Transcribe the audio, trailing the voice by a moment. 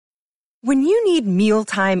When you need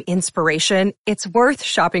mealtime inspiration, it's worth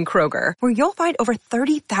shopping Kroger, where you'll find over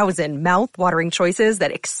 30,000 mouth-watering choices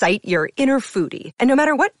that excite your inner foodie. And no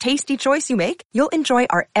matter what tasty choice you make, you'll enjoy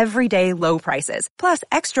our everyday low prices, plus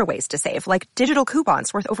extra ways to save, like digital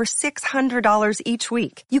coupons worth over $600 each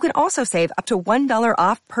week. You can also save up to $1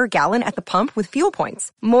 off per gallon at the pump with fuel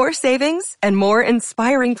points. More savings and more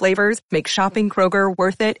inspiring flavors make shopping Kroger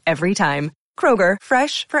worth it every time. Kroger,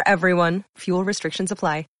 fresh for everyone. Fuel restrictions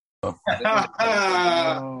apply. There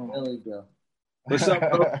we go. What's up,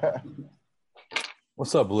 bro?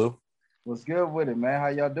 What's up, Blue? What's good with it, man? How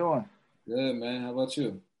y'all doing? Good, man. How about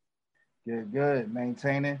you? Good.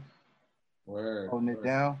 Maintaining. Word. Holding it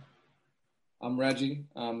down. I'm Reggie.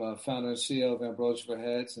 I'm a founder and CEO of Ambrosia for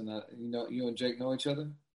Heads, and you and Jake know each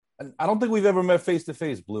other. I don't think we've ever met face to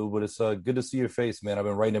face, Blue, but it's good to see your face, man. I've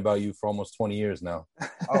been writing about you for almost 20 years now.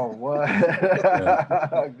 Oh, what?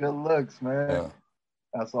 Yeah. Good looks, man. Yeah.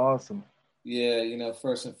 That's awesome. Yeah,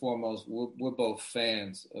 first and foremost, we're both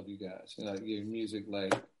fans of you guys. Your music,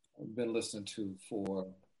 I've been listening to for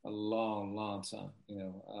a long, long time.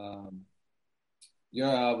 Your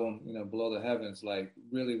album, Below the Heavens,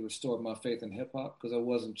 really restored my faith in hip hop because I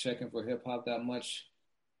wasn't checking for hip hop that much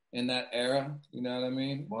in that era. You know what I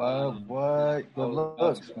mean? What? Good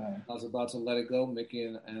looks, man. I was about to let it go. Mickey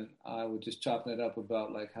and I were just chopping it up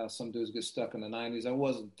about how some dudes get stuck in the 90s. I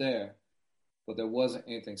wasn't there. But there wasn't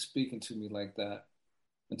anything speaking to me like that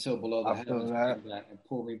until Below the Heavens came back and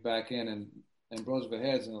pulled me back in. And Ambrosia for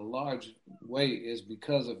Heads in a large way is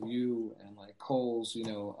because of you and Cole's, the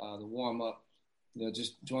warm up,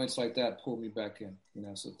 just joints like that pulled me back in,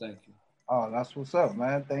 so thank you. Oh, that's what's up,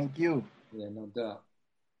 man. Thank you. Yeah, no doubt.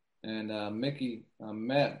 And Mickey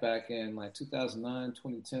met back in 2009,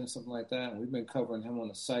 2010, something like that. And we've been covering him on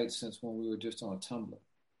the site since when we were just on Tumblr.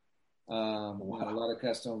 Wow. A lot of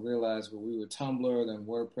cats don't realize, but we were Tumblr, then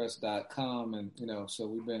WordPress.com, and so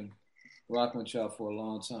we've been rocking with y'all for a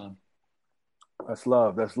long time. That's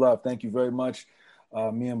love. Thank you very much.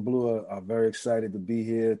 Me and Blue are very excited to be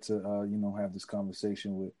here to have this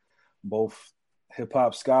conversation with both hip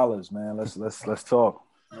hop scholars. Man, let's talk.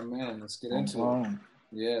 Oh, man, let's get into it.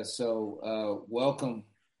 Yeah. So welcome,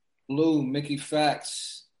 Blue, Mickey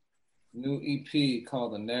Facts, new EP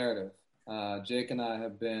called The Narrative. Jake and I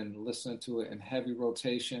have been listening to it in heavy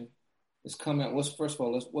rotation. It's coming out. What's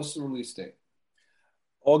the release date?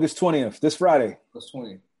 August 20th, this Friday. August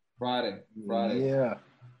 20th, Friday. Yeah.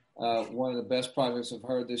 One of the best projects I've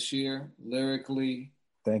heard this year, lyrically.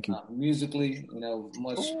 Thank you. Musically,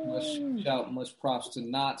 much props to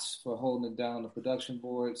Knots for holding it down on the production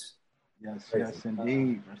boards. Yes,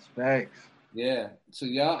 indeed. Respects. Yeah. So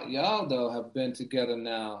y'all though have been together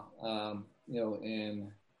now,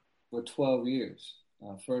 for 12 years.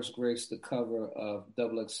 First graced the cover of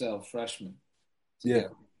XXL Freshman. Yeah.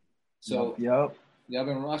 So yep. Y'all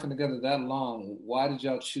been rocking together that long. Why did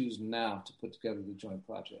y'all choose now to put together the joint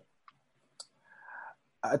project?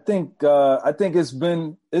 I think it's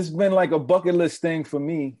been like a bucket list thing for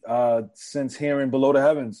me since hearing Below the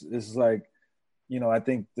Heavens. It's I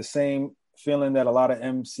think the same feeling that a lot of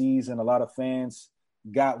MCs and a lot of fans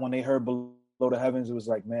got when they heard Below the Heavens. It was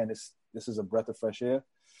like, man, this is a breath of fresh air.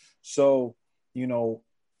 So,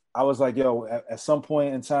 I was like, yo, at some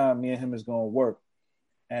point in time, me and him is going to work.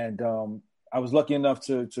 And I was lucky enough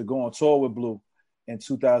to go on tour with Blue in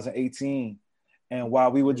 2018. And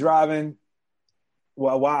while I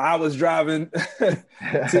was driving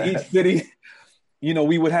to each city,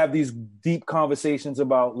 we would have these deep conversations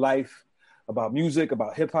about life, about music,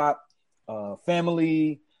 about hip hop,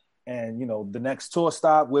 family, and, the next tour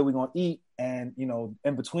stop, where we're going to eat. And,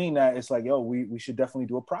 in between that, it's like, yo, we should definitely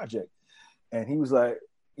do a project. And he was like,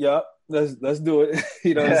 yeah, let's do it.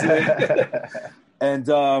 You know what I'm saying? And,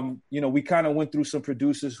 we kind of went through some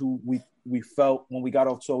producers who we felt when we got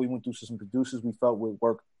off tour, we went through some producers we felt would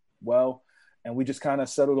work well. And we just kind of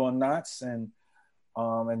settled on Knots. And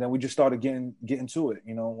then we just started getting to it.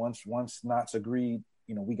 Once Knots agreed,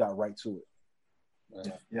 we got right to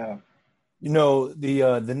it. Yeah.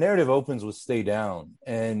 The narrative opens with Stay Down.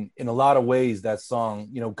 And in a lot of ways, that song,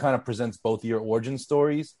 kind of presents both your origin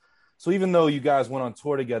stories. So even though you guys went on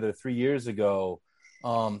tour together 3 years ago,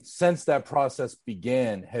 since that process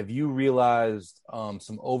began, have you realized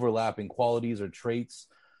some overlapping qualities or traits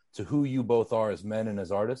to who you both are as men and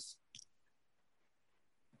as artists?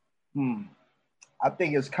 I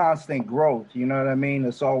think it's constant growth. You know what I mean?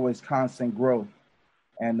 It's always constant growth.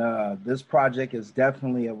 And this project is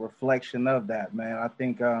definitely a reflection of that, man. I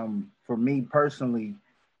think for me personally,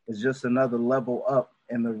 it's just another level up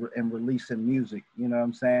in releasing music. You know what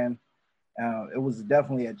I'm saying? It was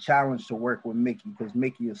definitely a challenge to work with Mickey because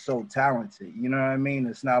Mickey is so talented. You know what I mean?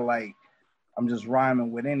 It's not like I'm just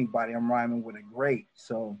rhyming with anybody. I'm rhyming with a great.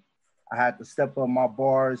 So I had to step up my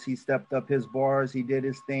bars. He stepped up his bars. He did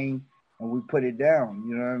his thing, and we put it down.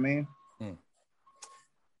 You know what I mean?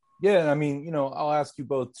 Yeah, I mean, you know, I'll ask you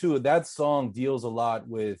both too. That song deals a lot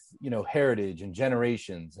with, you know, heritage and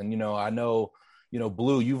generations. And, you know, I know, you know,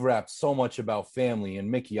 Blue, you've rapped so much about family.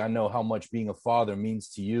 And Mickey, I know how much being a father means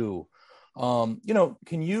to you. You know,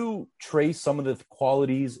 can you trace some of the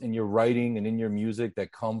qualities in your writing and in your music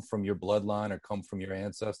that come from your bloodline or come from your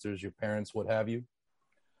ancestors, your parents, what have you?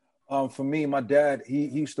 For me, my dad, he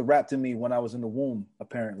used to rap to me when I was in the womb,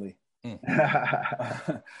 apparently.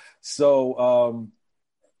 So,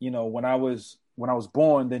 you know, when I was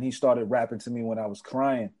born, then he started rapping to me when I was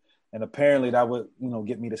crying, and apparently that would, you know,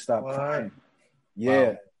 get me to stop crying. Yeah,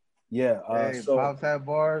 wow. Yeah. Hey, so Pops had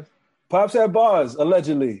bars. Pops had bars,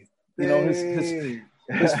 allegedly. You know,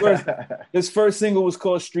 his first single was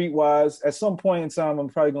called Streetwise. At some point in time, I'm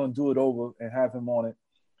probably going to do it over and have him on it.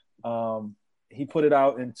 He put it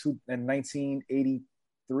out in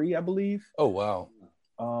 1983, I believe. Oh wow.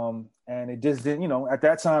 And it just didn't, you know, at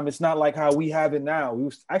that time, it's not like how we have it now. We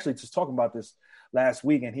was actually just talking about this last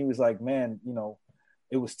week, and he was like, man, you know,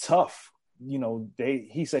 it was tough. You know,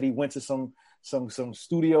 he said he went to some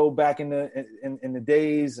studio back in the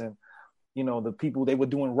days, and, you know, the people, they were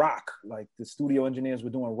doing rock, like the studio engineers were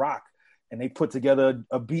doing rock, and they put together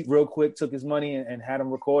a beat real quick, took his money and had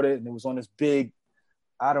him record it. And it was on this big,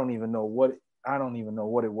 I don't even know what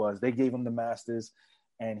it was. They gave him the masters.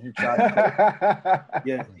 And he tried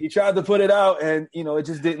to put it out, and, you know, it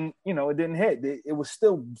just didn't, you know, it didn't hit. It was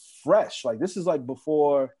still fresh. Like, this is like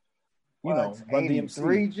before, you know, Run DMC.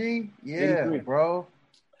 83G? Yeah, 83. Bro.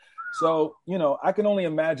 So, you know, I can only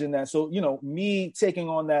imagine that. So, you know, me taking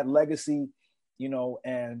on that legacy, you know,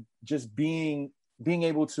 and just being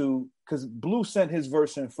able to, because Blue sent his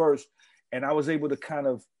verse in first, and I was able to kind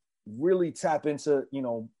of really tap into, you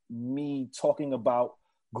know, me talking about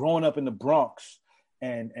growing up in the Bronx,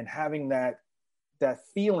 and having that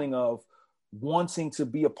feeling of wanting to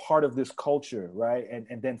be a part of this culture, right?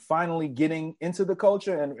 And then finally getting into the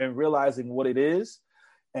culture and realizing what it is,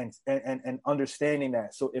 and understanding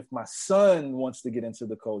that. So if my son wants to get into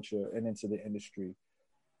the culture and into the industry,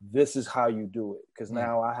 this is how you do it. Because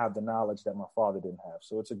now I have the knowledge that my father didn't have.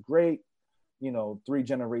 So it's a great, you know,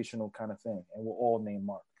 3-generational kind of thing. And we're all named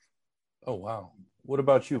Mark. Oh, wow. What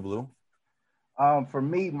about you, Blue? For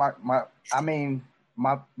me, my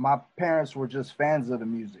parents were just fans of the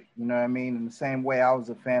music, you know what I mean? In the same way I was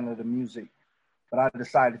a fan of the music, but I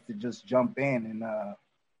decided to just jump in and,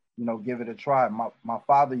 you know, give it a try. My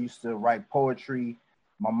father used to write poetry.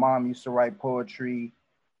 My mom used to write poetry.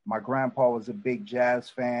 My grandpa was a big jazz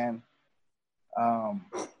fan.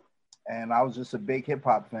 And I was just a big hip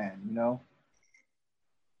hop fan, you know?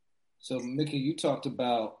 So Mickey, you talked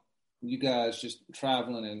about you guys just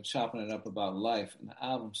traveling and chopping it up about life. And the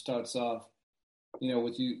album starts off, you know,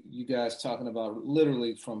 with you guys talking about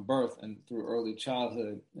literally from birth and through early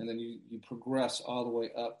childhood, and then you progress all the way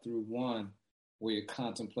up through one where you're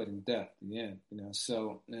contemplating death at the end, you know.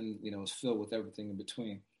 So, and, you know, it's filled with everything in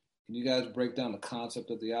between. Can you guys break down the concept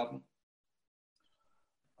of the album?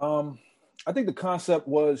 I think the concept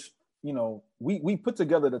was, you know, we put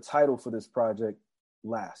together the title for this project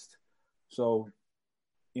last. So,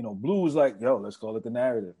 you know, Blue was like, yo, let's call it The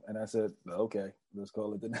Narrative. And I said, okay, let's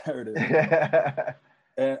call it The Narrative.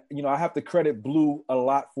 And, you know, I have to credit Blue a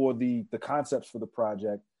lot for the concepts for the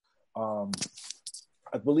project.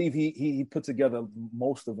 I believe he put together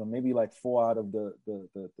most of them, maybe like 4 out of the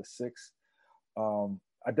 6.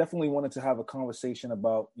 I definitely wanted to have a conversation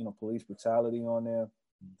about, you know, police brutality on there.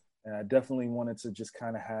 And I definitely wanted to just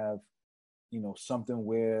kind of have, you know, something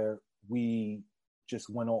where we just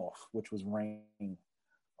went off, which was Rain.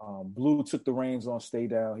 Blue took the reins on Stay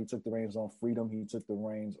Down. He took the reins on Freedom. He took the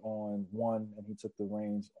reins on One, and he took the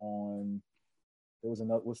reins on. There was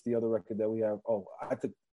another. What's the other record that we have? Oh, I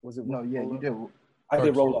took. Was it? No, yeah, you did. I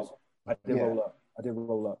did Roll Up. I did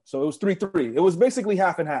Roll Up. So it was 3-3. It was basically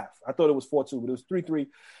half and half. I thought it was 4-2, but it was 3-3.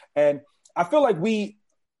 And I feel like we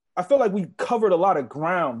covered a lot of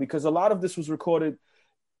ground, because a lot of this was recorded,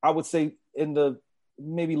 I would say, in the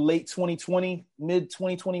maybe late 2020, mid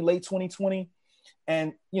 2020, late 2020.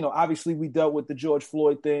 And, you know, obviously we dealt with the George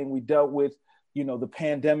Floyd thing. We dealt with, you know, the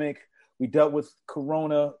pandemic. We dealt with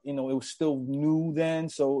Corona. You know, it was still new then.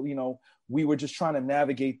 So, you know, we were just trying to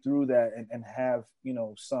navigate through that and have, you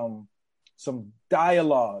know, some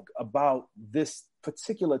dialogue about this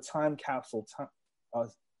particular time capsule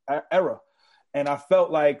era. And I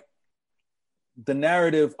felt like the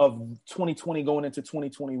narrative of 2020 going into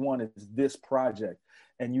 2021 is this project.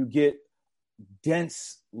 And you get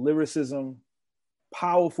dense lyricism,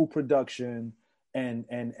 powerful production, and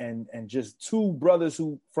just two brothers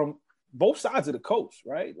who from both sides of the coast,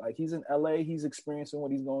 right? Like he's in LA, he's experiencing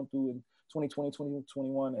what he's going through in 2020,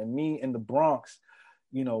 2021, and me in the Bronx,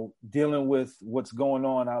 you know, dealing with what's going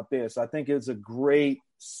on out there. So I think it's a great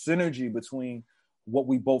synergy between what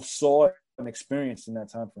we both saw and experienced in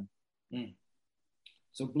that time frame. Mm.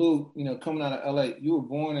 So Blue, you know, coming out of LA, you were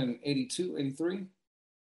born in 82, 83?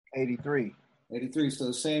 83. 83. So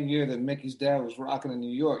the same year that Mickey's dad was rocking in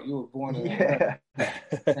New York, you were born in LA.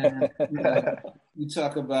 And, you know, you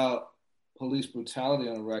talk about police brutality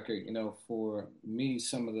on the record. You know, for me,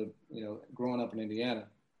 some of the, you know, growing up in Indiana,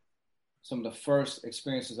 some of the first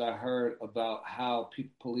experiences I heard about how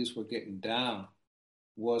police were getting down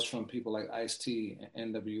was from people like Ice-T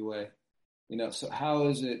and NWA. You know, so how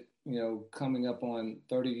is it, you know, coming up on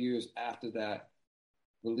 30 years after that,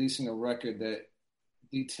 releasing a record that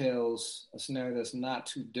details a scenario that's not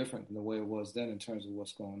too different than the way it was then in terms of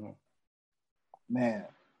what's going on? Man,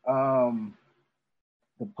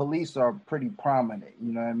 the police are pretty prominent,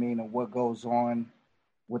 you know what I mean? And what goes on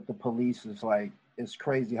with the police is like, it's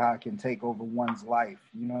crazy how it can take over one's life,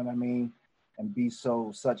 you know what I mean? And be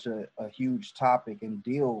such a huge topic and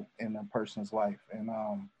deal in a person's life.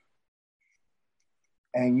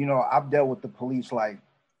 And you know, I've dealt with the police like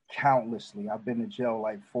countlessly. I've been to jail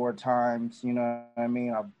like 4 times, you know what I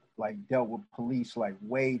mean? I've like dealt with police like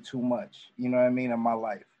way too much, you know what I mean, in my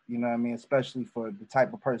life. You know what I mean? Especially for the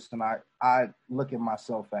type of person I look at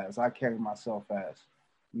myself as, I carry myself as,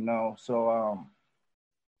 you know? So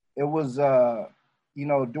it was, you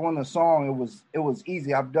know, doing the song, it was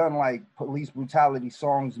easy. I've done like police brutality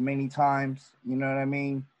songs many times, you know what I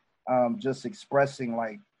mean? Just expressing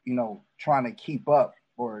like, you know, trying to keep up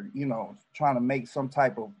or, you know, trying to make some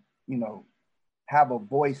type of, you know, have a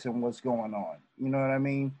voice in what's going on, you know what I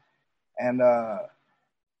mean? And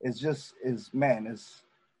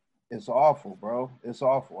it's awful, bro. It's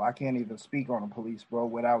awful. I can't even speak on the police, bro,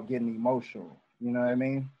 without getting emotional. You know what I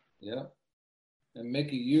mean? Yeah. And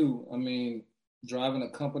Mickey, I mean, driving a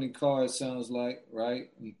company car, it sounds like, right?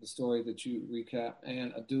 And the story that you recap,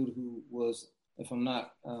 and a dude who was, if I'm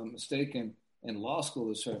not mistaken, in law school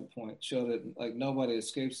at a certain point, showed that like nobody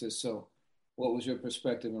escapes this. So what was your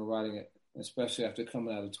perspective in writing it, especially after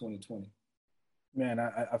coming out of 2020? Man,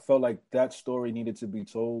 I felt like that story needed to be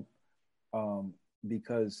told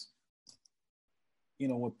because, you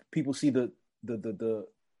know, when people see the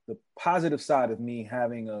positive side of me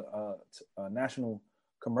having a national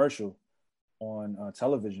commercial on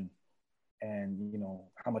television, and you know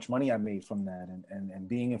how much money I made from that, and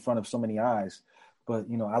being in front of so many eyes, but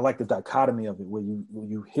you know I like the dichotomy of it where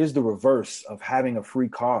you here's the reverse of having a free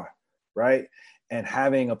car, right, and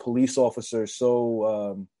having a police officer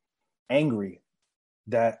so angry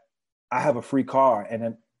that I have a free car,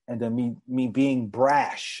 and then me being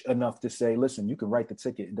brash enough to say, listen, you can write the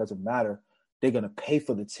ticket, it doesn't matter, they're gonna pay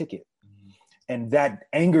for the ticket. And that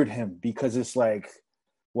angered him because it's like,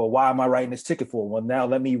 well, why am I writing this ticket for? Well, now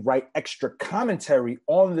let me write extra commentary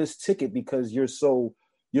on this ticket because you're so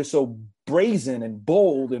brazen and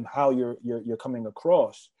bold in how you're coming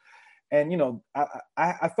across. And you know,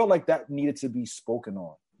 I felt like that needed to be spoken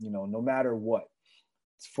on, you know, no matter what.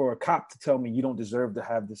 For a cop to tell me you don't deserve to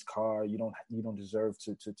have this car, you don't deserve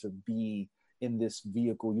to be in this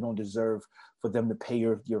vehicle, you don't deserve for them to pay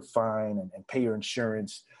your fine and pay your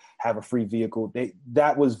insurance, have a free vehicle.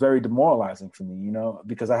 That was very demoralizing for me, you know,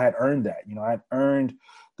 because I had earned that, you know, I had earned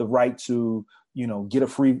the right to, you know, get a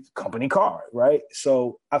free company car, right?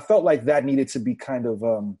 So I felt like that needed to be kind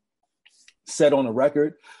of set on the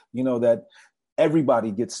record, you know, that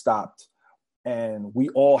everybody gets stopped. And we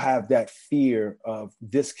all have that fear of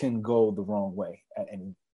this can go the wrong way at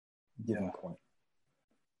any given point.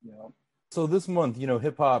 Yeah. So this month, you know,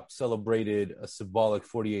 hip hop celebrated a symbolic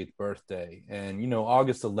 48th birthday, and you know,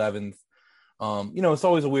 August 11th. You know, it's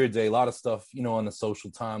always a weird day. A lot of stuff, you know, on the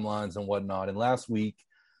social timelines and whatnot. And last week,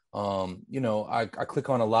 you know, I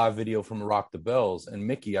click on a live video from Rock the Bells, and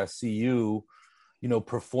Mickey, I see you, you know,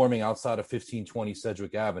 performing outside of 1520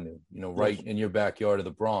 Sedgwick Avenue, you know, right in your backyard of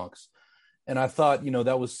the Bronx. And I thought, you know,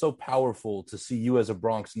 that was so powerful to see you as a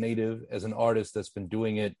Bronx native, as an artist that's been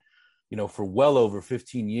doing it, you know, for well over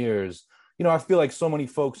 15 years. You know, I feel like so many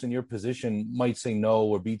folks in your position might say no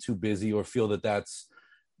or be too busy or feel that that's,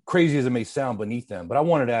 crazy as it may sound, beneath them. But I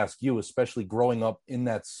wanted to ask you, especially growing up in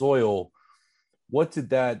that soil, what did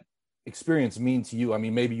that experience mean to you? I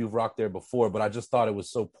mean, maybe you've rocked there before, but I just thought it was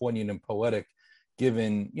so poignant and poetic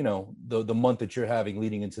given, you know, the month that you're having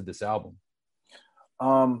leading into this album.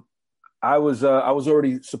 I was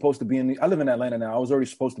already supposed to be I live in Atlanta now. I was already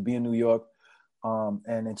supposed to be in New York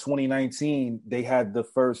And in 2019, they had the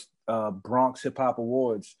first Bronx Hip Hop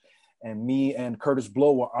Awards, and me and Curtis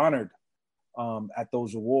Blow were honored at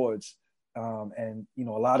those awards. And a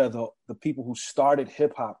lot of the people who started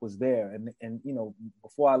hip hop was there. And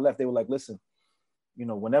before I left, they were like, listen,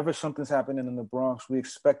 whenever something's happening in the Bronx, we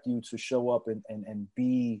expect you to show up and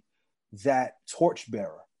be that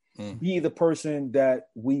torchbearer. Be the person that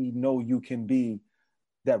we know you can be,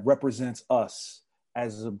 that represents us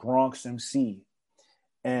as a Bronx MC.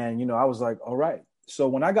 And, I was like, all right. So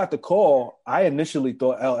when I got the call, I initially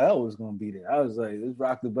thought LL was going to be there. I was like, this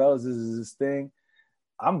Rock the Bells, this is his thing.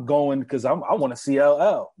 I'm going because I want to see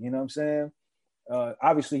LL. You know what I'm saying?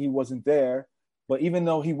 Obviously, he wasn't there. But even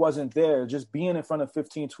though he wasn't there, just being in front of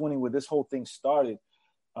 1520 where this whole thing started,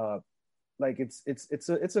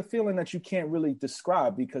 it's a feeling that you can't really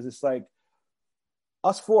describe, because it's like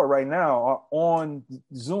us four right now are on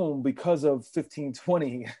Zoom because of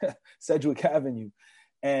 1520 Sedgwick Avenue.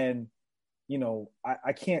 And,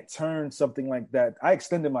 I can't turn something like that. I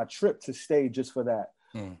extended my trip to stay just for that.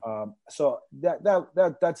 So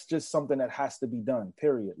that's just something that has to be done,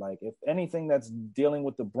 period. Like, if anything that's dealing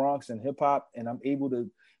with the Bronx and hip hop, and I'm able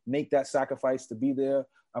to make that sacrifice to be there,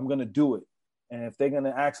 I'm going to do it. And if they're going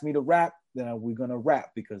to ask me to rap, then we're going to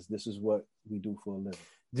rap, because this is what we do for a living.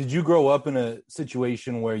 Did you grow up in a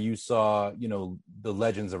situation where you saw, the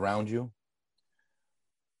legends around you?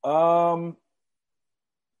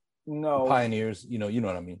 No. The pioneers, you know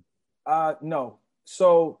what I mean? No.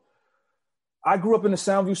 So I grew up in the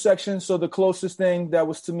Soundview section. So the closest thing that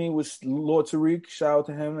was to me was Lord Tariq. Shout out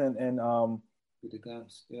to him. And Peter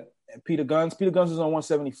Guns. Yeah. And Peter Guns. Peter Guns was on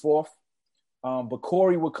 174th. But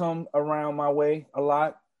Corey would come around my way a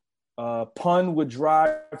lot. Pun would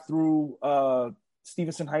drive through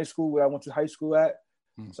Stevenson High School, where I went to high school at.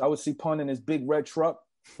 So I would see Pun in his big red truck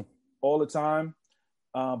all the time.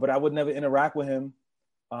 But I would never interact with him.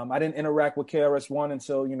 I didn't interact with KRS-One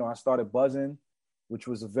until, I started buzzing, which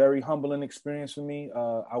was a very humbling experience for me.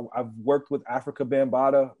 I've worked with Africa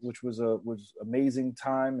Bambaataa, which was amazing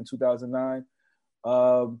time in 2009.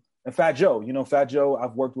 And Fat Joe, Fat Joe,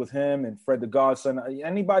 I've worked with him, and Fred the Godson.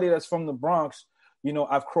 Anybody that's from the Bronx,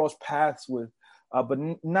 I've crossed paths with, but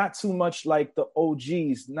not too much like the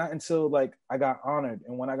OGs, not until like I got honored.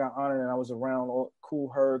 And when I got honored and I was around Kool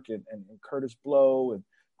Herc and Curtis Blow and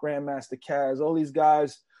Grandmaster Caz, all these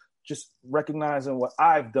guys just recognizing what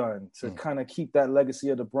I've done to kind of keep that legacy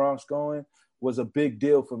of the Bronx going was a big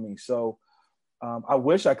deal for me. So I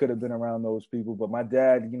wish I could have been around those people, but my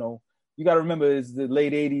dad, you got to remember, it's the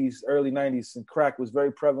late 80s, early 90s, and crack was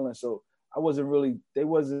very prevalent. So they wasn't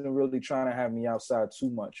really trying to have me outside too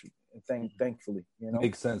much. Thankfully,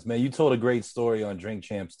 Makes sense, man. You told a great story on Drink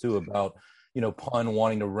Champs too about, Pun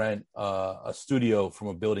wanting to rent a studio from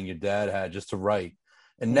a building your dad had just to write.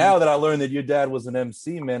 And now that I learned that your dad was an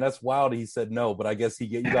MC, man, that's wild. He said no, but I guess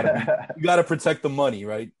you gotta protect the money,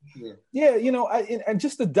 right? Yeah, and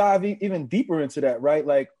just to dive even deeper into that, right?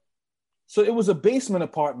 Like, so it was a basement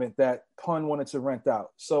apartment that Pun wanted to rent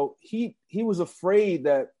out. So he was afraid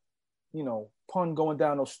that, Pun going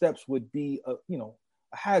down those steps would be a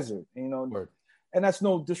hazard, Word. And that's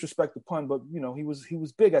no disrespect to Pun, but he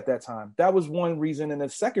was big at that time. That was one reason. And the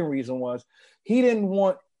second reason was he didn't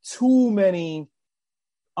want too many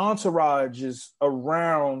entourages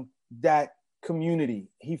around that community.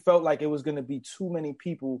 He felt like it was going to be too many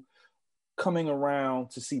people coming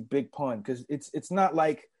around to see Big Pun, because it's not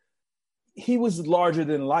like he was larger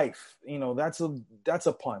than life. That's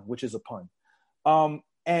a pun, which is a pun.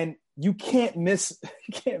 And you can't miss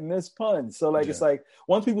Pun. So like, It's like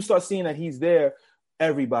once people start seeing that he's there,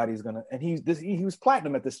 everybody's gonna, and he was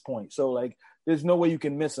platinum at this point. So like, there's no way you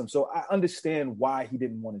can miss him. So I understand why he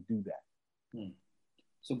didn't want to do that.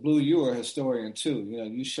 So Blue, you are a historian too.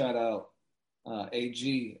 You shout out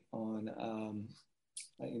AG on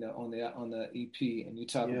on the EP, and you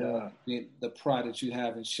talk about the pride that you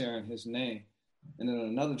have in sharing his name. And then on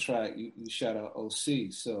another track, you shout out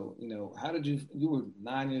OC. So how did you were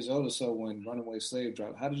 9 years old or so when Runaway Slave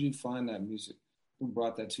dropped? How did you find that music? Who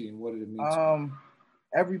brought that to you, and what did it mean to you?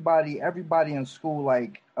 Everybody in school,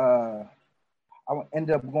 like I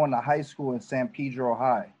ended up going to high school in San Pedro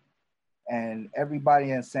High. And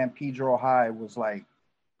everybody in San Pedro High was like,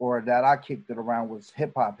 or that I kicked it around, was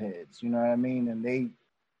hip hop heads, you know what I mean? And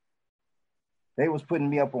they was putting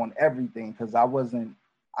me up on everything, because I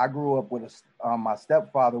grew up with my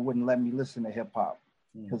stepfather wouldn't let me listen to hip hop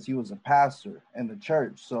because he was a pastor in the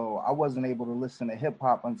church. So I wasn't able to listen to hip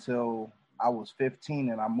hop until I was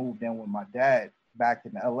 15, and I moved in with my dad back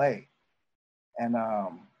in LA. And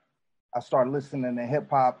I started listening to hip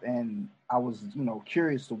hop, and I was,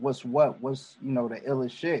 curious to what's the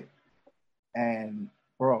illest shit. And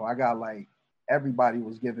bro, I got like everybody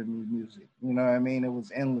was giving me music. You know what I mean? It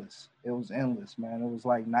was endless. It was endless, man. It was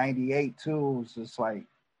like 98 too. It was just like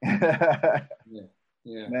yeah.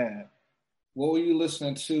 Man. What were you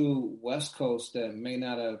listening to West Coast that may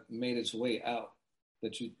not have made its way out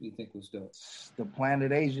that you think was dope? The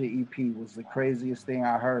Planet Asia EP was the craziest thing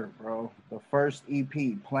I heard, bro. The first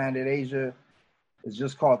EP, Planet Asia, is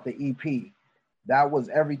just called the EP. That was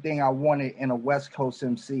everything I wanted in a West Coast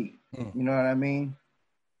MC. You know what I mean?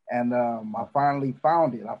 And I finally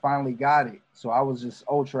found it. I finally got it. So I was just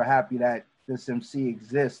ultra happy that this MC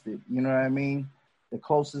existed. You know what I mean? The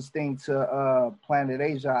closest thing to Planet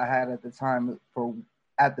Asia I had at the time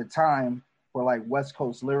for like West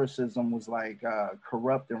Coast lyricism was like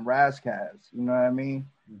Corrupt and Razzcazz. You know what I mean?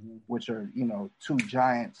 Mm-hmm. Which are, you know, two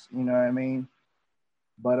giants. You know what I mean?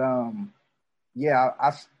 But yeah,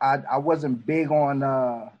 I wasn't big on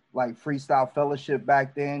like Freestyle Fellowship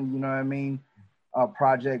back then. You know what I mean?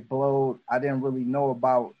 Project Blowed. I didn't really know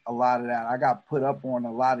about a lot of that. I got put up on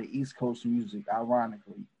a lot of East Coast music,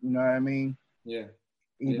 ironically. You know what I mean? Yeah.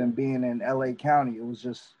 Even being in LA County, it was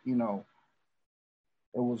just, you know,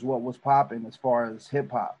 it was what was popping as far as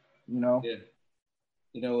hip hop, you know? Yeah.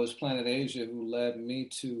 You know, it was Planet Asia who led me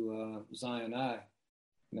to Zion I.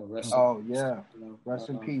 You know, rest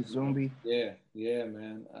in peace, Zumbi. Yeah,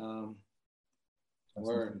 man.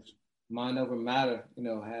 Word. Mind Over Matter, you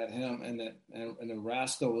know, had him, and the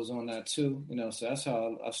Rascal was on that too, you know. So that's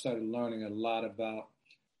how I started learning a lot about,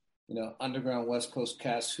 you know, underground West Coast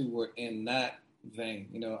cats who were in that vein,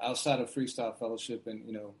 you know, outside of Freestyle Fellowship and,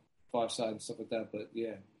 you know, Far Side and stuff like that. But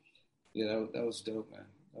yeah, that was dope, man.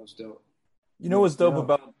 That was dope. You know what's dope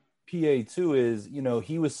about PA too is, you know,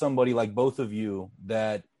 he was somebody like both of you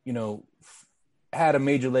that, you know, had a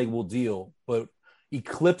major label deal, but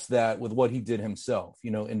eclipsed that with what he did himself,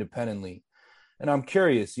 you know, independently. And I'm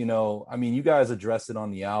curious, you know, I mean, you guys addressed it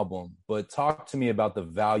on the album, but talk to me about the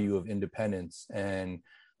value of independence and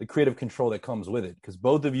the creative control that comes with it. Because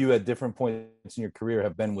both of you at different points in your career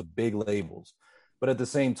have been with big labels. But at the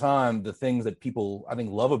same time, the things that people, I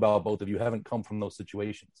think, love about both of you haven't come from those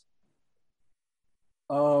situations.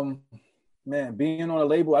 Man, being on a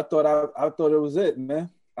label, I thought it was it, man.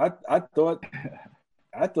 I thought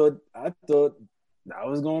I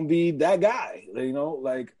was gonna be that guy, you know,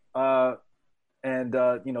 like you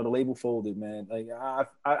know, the label folded, man. Like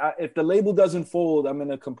I if the label doesn't fold, I'm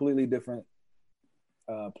in a completely different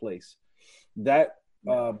place. That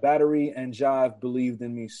Battery and Jive believed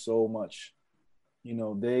in me so much. You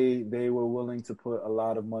know, they were willing to put a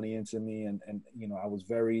lot of money into me, and you know, I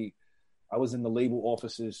was in the label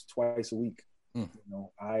offices twice a week. You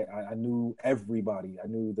know, I knew everybody. I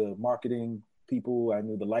knew the marketing people. I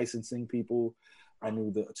knew the licensing people. I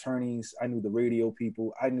knew the attorneys. I knew the radio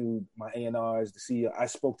people. I knew my A&Rs, the CEO. I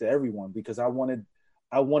spoke to everyone because I wanted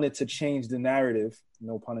to change the narrative,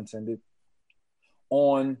 no pun intended,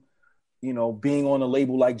 on, you know, being on a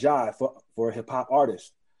label like Jive for a hip hop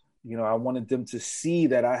artist. You know, I wanted them to see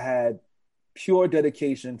that I had pure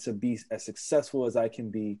dedication to be as successful as I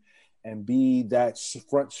can be and be that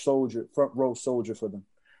front row soldier for them.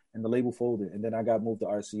 And the label folded. And then I got moved to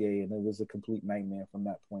RCA, and it was a complete nightmare from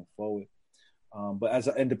that point forward. But as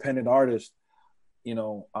an independent artist, you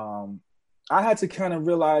know, I had to kind of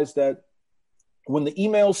realize that when the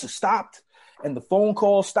emails stopped and the phone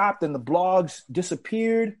calls stopped and the blogs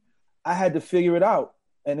disappeared, I had to figure it out.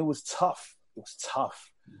 And it was tough. It was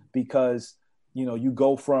tough because, you know, you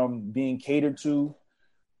go from being catered to,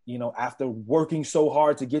 you know, after working so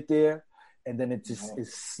hard to get there, and then it just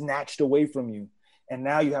is snatched away from you. And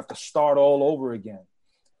now you have to start all over again.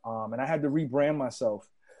 And I had to rebrand myself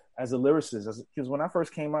as a lyricist, because when I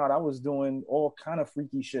first came out, I was doing all kind of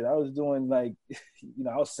freaky shit. I was doing like, you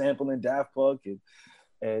know, I was sampling Daft Punk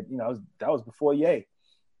and you know, that was before Ye.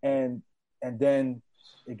 And then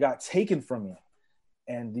it got taken from me.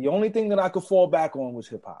 And the only thing that I could fall back on was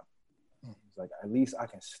hip hop. It's like, at least I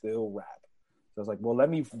can still rap. So I was like, well, let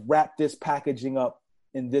me wrap this packaging up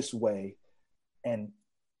in this way and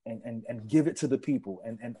give it to the people.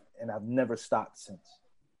 And I've never stopped since.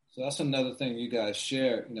 So that's another thing you guys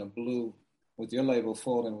share, you know, Blue, with your label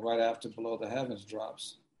folding right after Below the Heavens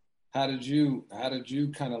drops. How did you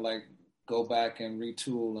kind of like go back and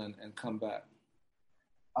retool and come back?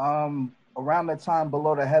 Around the time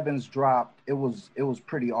Below the Heavens dropped, it was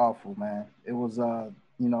pretty awful, man. It was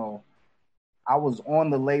you know, I was on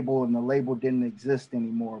the label and the label didn't exist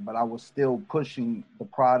anymore, but I was still pushing the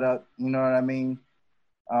product, you know what I mean?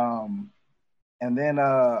 And then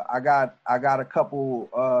I got a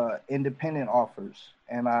couple independent offers,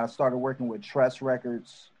 and I started working with Tress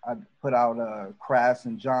Records. I put out Crass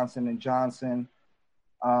and Johnson & Johnson.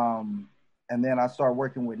 And and then I started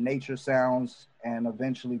working with Nature Sounds, and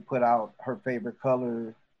eventually put out Her Favorite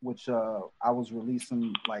Color, which I was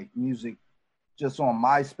releasing like music just on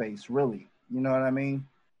MySpace, really. You know what I mean?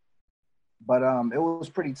 But it was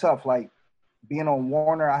pretty tough. Like being on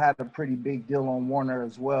Warner, I had a pretty big deal on Warner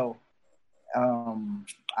as well.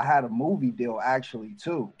 I had a movie deal actually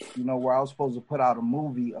too, you know, where I was supposed to put out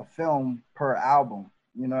a film per album.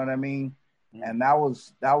 You know what I mean? And that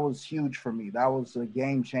was huge for me. That was a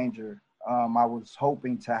game changer. I was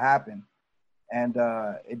hoping to happen, and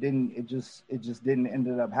it just didn't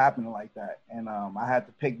ended up happening like that. And I had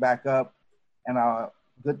to pick back up. And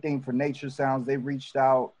good thing for Nature Sounds, they reached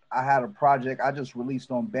out. I had a project I just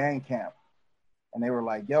released on Bandcamp, and they were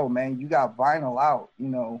like, "Yo, man, you got vinyl out. You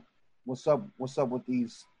know, what's up with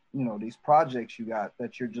these, you know, these projects you got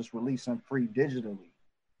that you're just releasing free digitally?"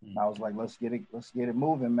 And I was like, let's get it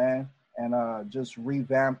moving, man. And just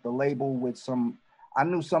revamp the label with I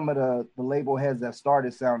knew some of the label heads that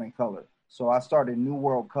started Sound in Color. So I started New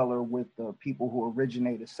World Color with the people who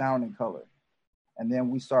originated Sound in Color. And then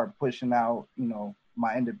we started pushing out, you know,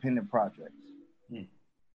 my independent projects.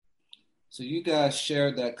 So you guys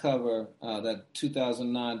shared that cover, that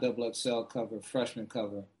 2009 XXL cover, freshman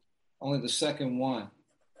cover, only the second one,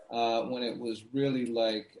 when it was really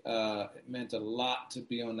like, it meant a lot to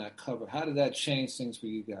be on that cover. How did that change things for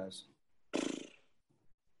you guys?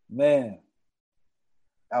 Man.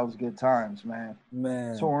 That was good times, man.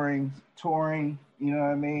 Touring, you know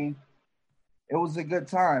what I mean? It was a good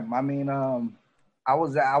time. I mean, I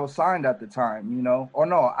was signed at the time, you know. Or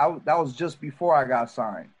no, that was just before I got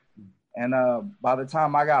signed. And by the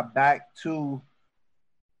time I got back to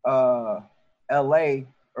LA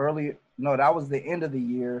that was the end of the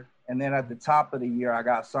year. And then at the top of the year, I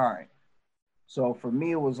got signed. So for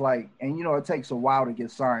me, it was like, and you know, it takes a while to get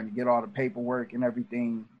signed, to get all the paperwork and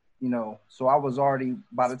everything, you know. So I was already,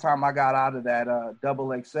 by the time I got out of that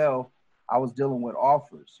XXL, I was dealing with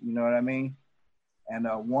offers, you know what I mean? And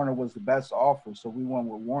Warner was the best offer, so we went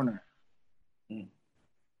with Warner.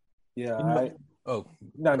 Yeah. Go.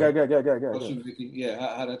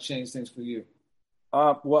 Yeah, how that changed things for you?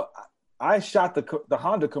 Well, I shot the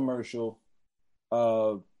Honda commercial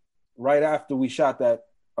right after we shot that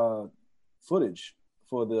footage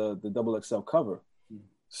for the XXL cover.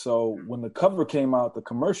 So when the cover came out, the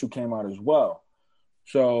commercial came out as well.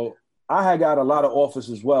 So I had got a lot of offers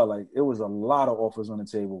as well. Like it was a lot of offers on the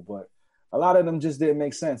table, but a lot of them just didn't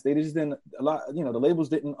make sense. They just didn't, the labels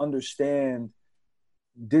didn't understand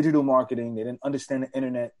digital marketing. They didn't understand the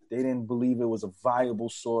internet. They didn't believe it was a viable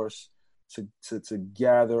source to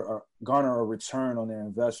gather or garner a return on their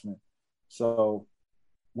investment. So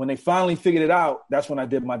when they finally figured it out, that's when I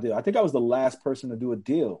did my deal. I think I was the last person to do a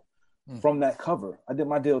deal from that cover. I did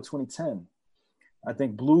my deal in 2010. I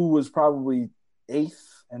think Blue was probably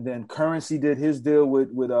 8th, and then Currency did his deal with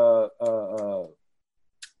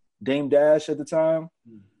Dame Dash at the time.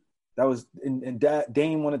 That was and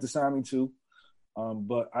Dame wanted to sign me too,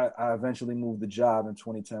 but I eventually moved the job in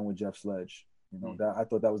 2010 with Jeff Sledge. You know, that I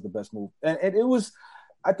thought that was the best move, and it was,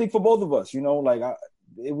 I think, for both of us. You know, like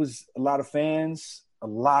it was a lot of fans,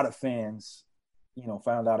 you know,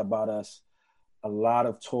 found out about us. A lot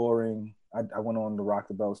of touring. I went on the Rock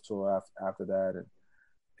the Bells tour after that, and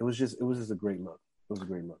it was just a great look. It was a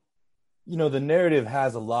great look. You know, the narrative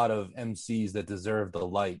has a lot of MCs that deserve the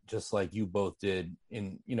light, just like you both did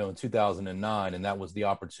in 2009, and that was the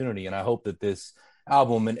opportunity. And I hope that this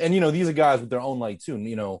album and you know, these are guys with their own light too,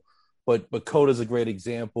 you know, but Coda's a great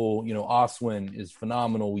example. You know, Oswin is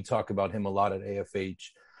phenomenal. We talk about him a lot at AFH.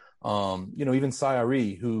 You know, even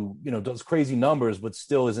Sayari, who, you know, does crazy numbers, but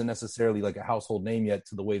still isn't necessarily like a household name yet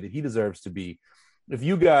to the way that he deserves to be. If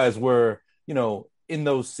you guys were, you know, in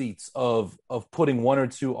those seats of putting one or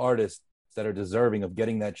two artists that are deserving of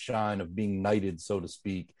getting that shine, of being knighted, so to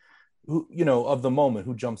speak, who, you know, of the moment,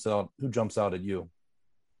 who jumps out at you?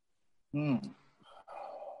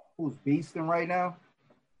 Who's beasting right now?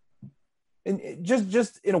 And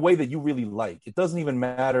just in a way that you really like. It doesn't even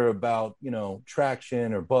matter about, you know,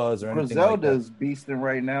 traction or buzz or anything like that. Griselda's beasting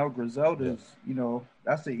right now. Griselda's, you know,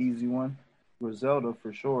 that's an easy one. Griselda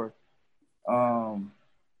for sure. I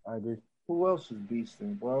agree. Who else is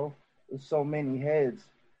beasting, bro? There's so many heads.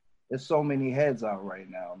 There's so many heads out right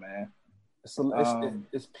now, man.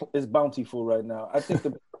 It's bountiful right now. I think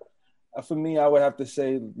for me, I would have to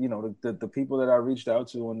say, you know, the people that I reached out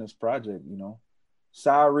to on this project, you know,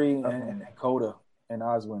 Sari and Coda and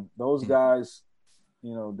Oswin, those guys,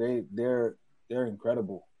 you know, they're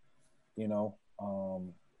incredible, you know,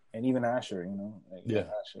 and even Asher, you know,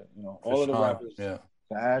 Asher, you know, all of the rappers,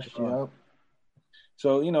 Ash,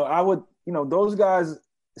 So, you know, I would, you know, those guys,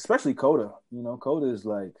 especially Coda, you know, Coda is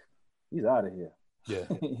like, he's out of here. Yeah.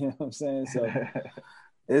 You know what I'm saying? So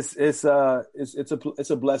it's a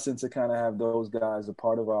blessing to kind of have those guys a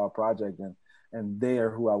part of our project, and they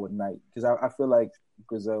are who I would knight, because I feel like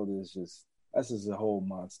Griselda is that's just a whole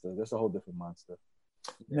monster. That's a whole different monster.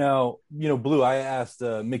 Now, Blue, I asked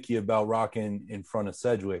Mickey about rocking in front of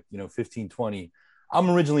Sedgwick, 1520. I'm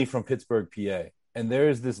originally from Pittsburgh, PA, and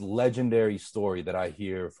there's this legendary story that I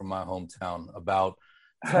hear from my hometown about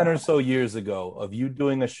 10 or so years ago of you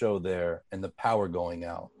doing a show there and the power going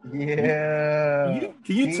out. Yeah.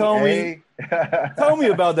 Can you tell me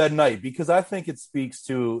about that night? Because I think it speaks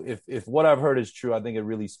to, if what I've heard is true, I think it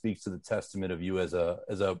really speaks to the testament of you as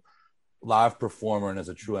a live performer and as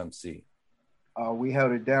a true MC. We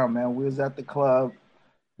held it down, man. We was at the club,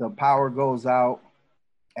 the power goes out,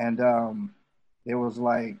 and it was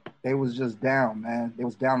like they was just down, man. They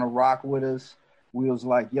was down to rock with us. We was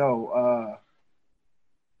like, yo,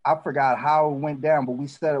 I forgot how it went down, but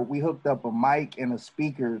we hooked up a mic and a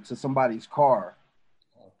speaker to somebody's car,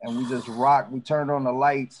 and we just rocked. We turned on the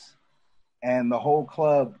lights, and the whole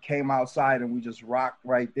club came outside, and we just rocked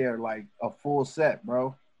right there, like a full set,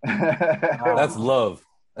 bro. Wow. That's love.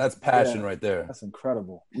 That's passion right there. That's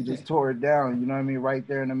incredible. We just tore it down, you know what I mean, right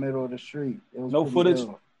there in the middle of the street. It was no footage.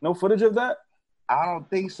 Ill. No footage of that. I don't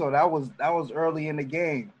think so. That was early in the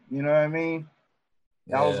game. You know what I mean?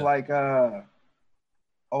 That was like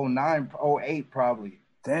 09, 08 probably.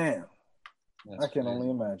 Damn. I can only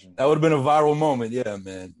imagine. That would have been a viral moment. Yeah,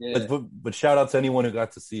 man. Yeah. But shout out to anyone who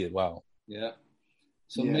got to see it. Wow. Yeah.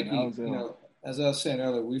 So Mickey, as I was saying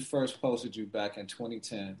earlier, we first posted you back in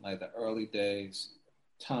 2010, like the early days,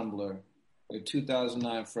 Tumblr. You're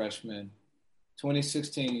 2009 freshman.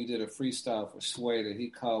 2016, you did a freestyle for Sway that he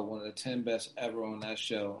called one of the 10 best ever on that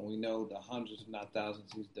show, and we know the hundreds, if not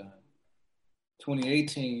thousands, he's done.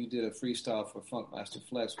 2018, you did a freestyle for Funkmaster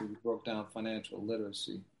Flex where you broke down financial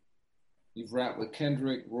literacy. You've rapped with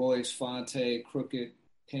Kendrick, Royce, Fonte, Crooked,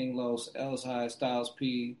 King Los, Elzhi, Styles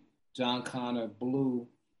P, John Connor, Blue,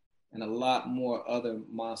 and a lot more other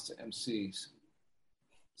monster MCs.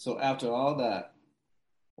 So after all that,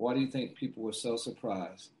 why do you think people were so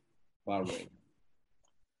surprised by Wraith?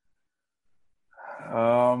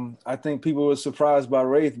 I think people were surprised by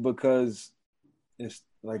Wraith because it's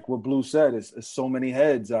like what Blue said, it's so many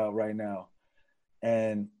heads out right now.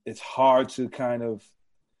 And it's hard to kind of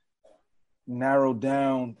narrow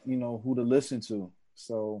down, who to listen to.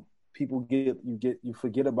 So people you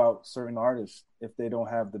forget about certain artists if they don't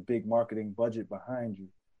have the big marketing budget behind you.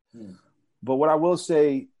 But what I will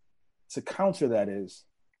say to counter that is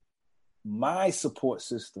my support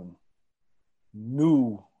system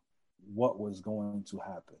knew what was going to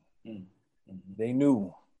happen. Mm-hmm. They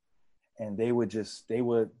knew, and they were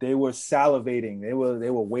salivating. They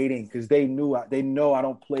were waiting because they know I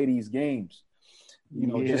don't play these games.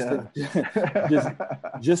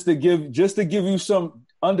 Just to give you some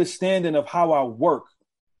understanding of how I work.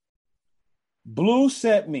 Blue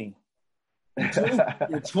sent me in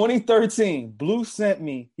 2013. Blue sent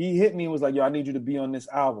me. He hit me and was like, "Yo, I need you to be on this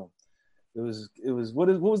album." It was what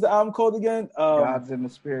was the album called again? Gods in the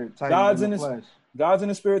Spirit, Titans in the Flesh. Gods in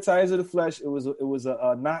the Spirit, Titans of the Flesh. It was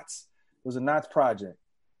a Knots project.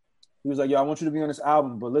 He was like, "Yo, I want you to be on this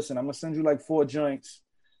album, but listen, I'm gonna send you like 4 joints,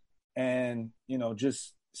 and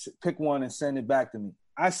just pick one and send it back to me."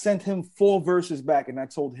 I sent him 4 verses back, and I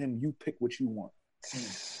told him, "You pick what you want."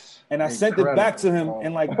 And I sent it back to him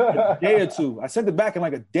in like a day or two.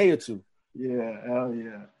 Yeah, hell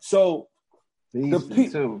yeah. So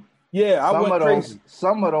too. Yeah, I went crazy.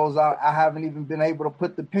 Some of those I haven't even been able to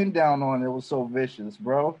put the pin down on. It was so vicious,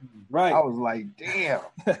 bro. Right. I was like, damn.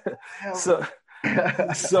 So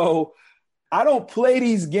I don't play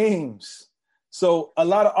these games. So a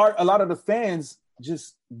lot of the fans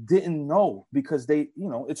just didn't know because they,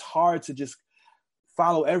 it's hard to just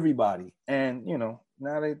follow everybody. And,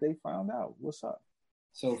 now they found out what's up.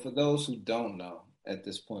 So for those who don't know at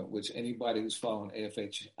this point, which anybody who's following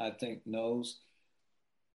AFH, I think knows,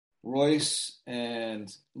 Royce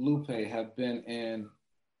and Lupe have been in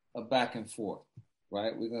a back and forth,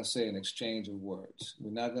 right? We're going to say an exchange of words.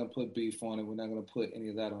 We're not going to put beef on it. We're not going to put any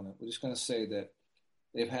of that on it. We're just going to say that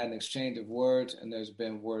they've had an exchange of words and there's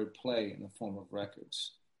been word play in the form of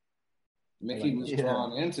records. Mickey was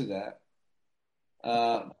drawn into that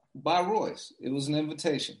by Royce. It was an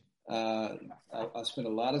invitation. I spent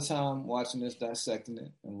a lot of time watching this, dissecting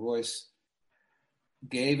it, and Royce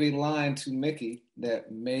gave a line to Mickey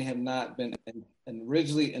that may have not been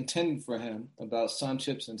originally intended for him about Sun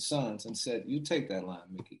Chips and Sons, and said, "You take that line,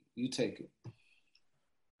 Mickey. You take it."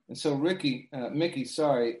 And so Mickey,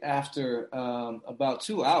 after about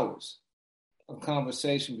 2 hours of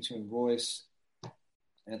conversation between Royce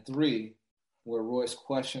and 3, where Royce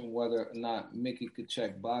questioned whether or not Mickey could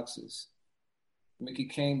check boxes, Mickey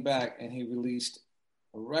came back and he released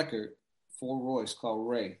a record for Royce called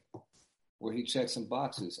Ray, where he checked some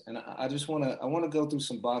boxes. And I want to go through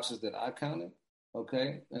some boxes that I counted,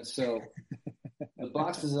 okay? And so the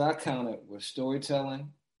boxes that I counted were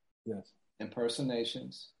storytelling, yes,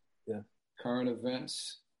 impersonations, yes, current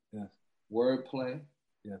events, yes, wordplay,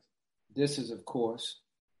 yes, disses, of course,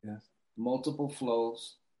 yes, multiple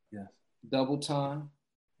flows, yes, double time,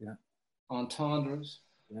 yeah, entendres,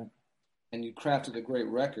 yeah, and you crafted a great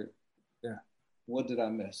record. yeah. What did I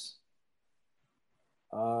miss?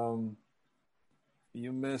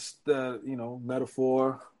 You missed the,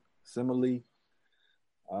 metaphor, simile,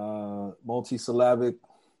 multisyllabic.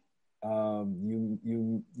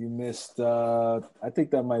 You missed. I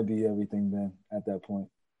think that might be everything. Then at that point,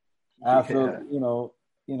 I feel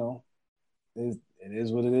it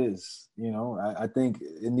is what it is. I think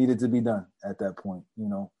it needed to be done at that point.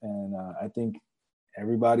 And I think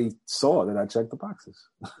everybody saw that I checked the boxes.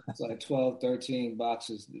 It's like 12, 13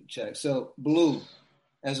 boxes to check. So Blue,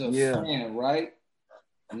 as a fan, right?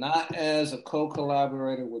 Not as a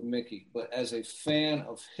co-collaborator with Mickey, but as a fan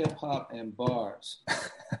of hip hop and bars,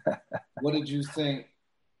 what did you think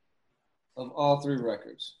of all 3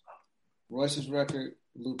 records? Royce's record,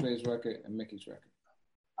 Lupe's record, and Mickey's record.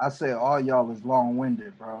 I say all y'all is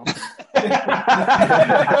long-winded, bro.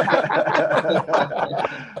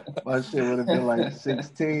 My shit would have been like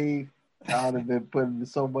 16. I would have been putting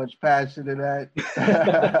so much passion in that.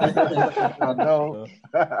 I know.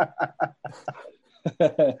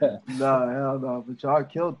 No, hell no. But y'all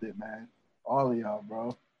killed it, man. All of y'all,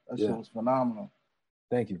 bro. That shit was phenomenal.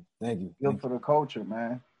 Thank you. Good for the culture,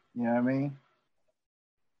 man. You know what I mean?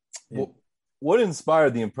 Well, what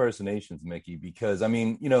inspired the impersonations, Mickey? Because I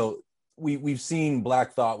mean, we've seen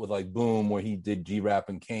Black Thought with like Boom, where he did G-Rap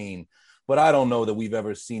and Kane, but I don't know that we've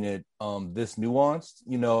ever seen it this nuanced,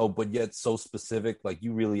 but yet so specific. Like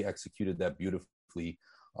you really executed that beautifully.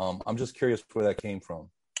 I'm just curious where that came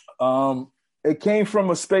from. It came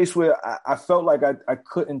from a space where I felt like I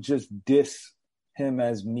couldn't just diss him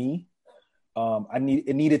as me.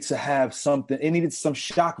 It needed to have something. It needed some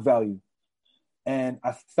shock value. And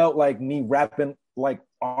I felt like me rapping like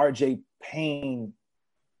RJ Payne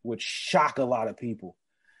would shock a lot of people.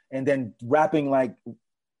 And then rapping like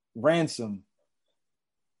Ransom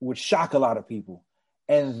would shock a lot of people.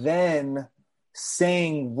 And then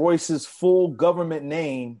saying Royce's full government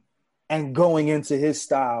name and going into his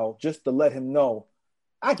style just to let him know,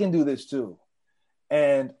 I can do this too.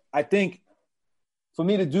 And I think for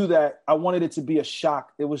me to do that, I wanted it to be a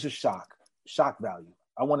shock. It was a shock value.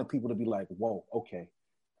 I wanted people to be like, whoa, okay,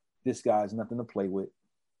 this guy's nothing to play with.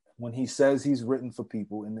 When he says he's written for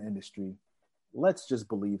people in the industry, let's just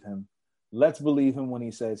believe him. Let's believe him when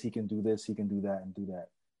he says he can do this, he can do that, and do that.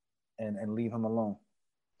 And leave him alone.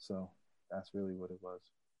 So that's really what it was.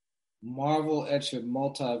 Marvel at your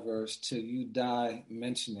multiverse till you die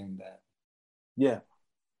mentioning that. Yeah.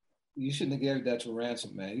 You shouldn't have given that to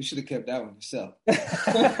Ransom, man. You should have kept that one yourself.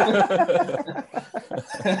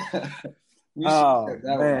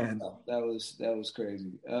 Man. That was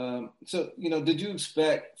crazy. So, did you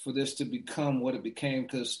expect for this to become what it became?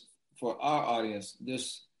 Because for our audience,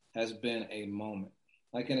 this has been a moment.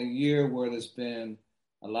 Like in a year where there's been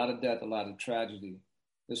a lot of death, a lot of tragedy,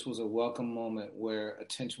 this was a welcome moment where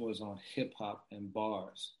attention was on hip hop and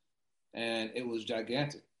bars. And it was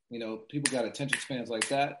gigantic. People got attention spans like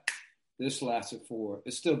that. This lasted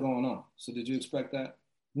it's still going on. So did you expect that?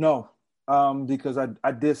 No, because I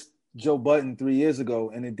dissed Joe Budden 3 years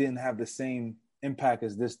ago and it didn't have the same impact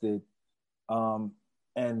as this did. And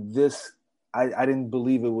this, I didn't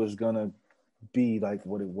believe it was going to be like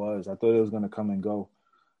what it was. I thought it was going to come and go.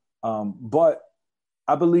 But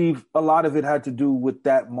I believe a lot of it had to do with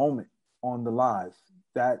that moment on the live.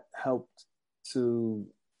 That helped to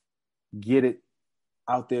get it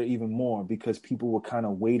out there even more because people were kind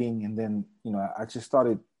of waiting. And then, I just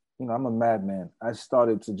started, I'm a madman. I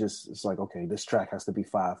started to it's like, okay, this track has to be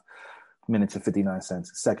 5 minutes and 59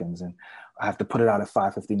 seconds. And I have to put it out at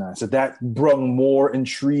 5:59. So that brought more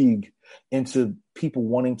intrigue into people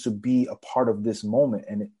wanting to be a part of this moment.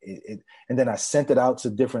 And and then I sent it out to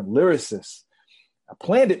different lyricists. I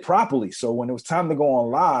planned it properly. So when it was time to go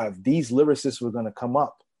on live, these lyricists were going to come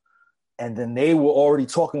up and then they were already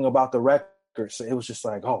talking about the record. So it was just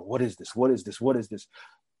like, oh, what is this? What is this? What is this?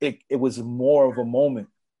 It was more of a moment.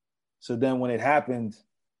 So then when it happened,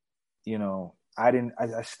 I'm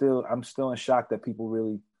still in shock that people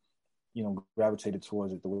really, gravitated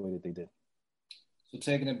towards it the way that they did. So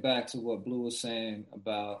taking it back to what Blue was saying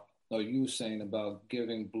about No, you were saying about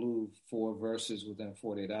giving Blue 4 verses within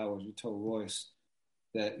 48 hours. You told Royce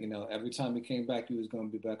that, you know, every time he came back, he was going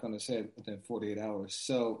to be back on his head within 48 hours.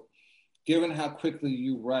 So given how quickly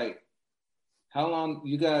you write, how long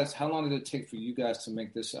did it take for you guys to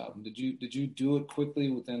make this album? Did you do it quickly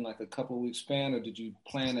within like a couple of weeks span, or did you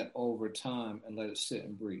plan it over time and let it sit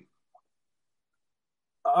and breathe?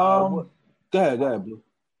 Go ahead, Blue.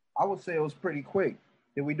 I would say it was pretty quick.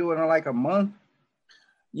 Did we do it in like a month?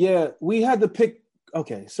 Yeah, we had to pick.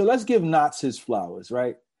 Okay, so let's give Knots his flowers,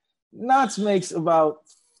 right? Knots makes about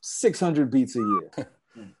 600 beats a year.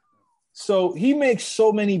 So he makes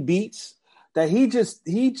so many beats that he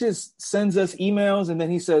just sends us emails, and then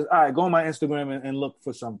he says, all right, go on my Instagram and look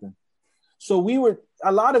for something. So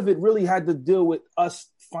a lot of it really had to deal with us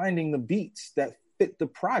finding the beats that fit the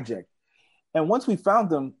project. And once we found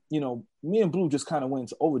them, you know, me and Blue just kind of went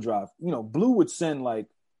into overdrive. You know, Blue would send like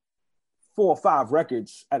 4 or 5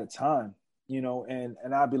 records at a time, you know, and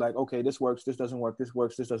I'd be like, okay, this works, this doesn't work, this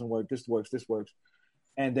works, this doesn't work, this works, this works.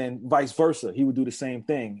 And then vice versa, he would do the same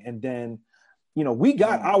thing. And then, you know, we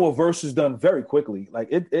got our verses done very quickly. Like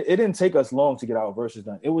it didn't take us long to get our verses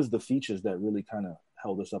done. It was the features that really kind of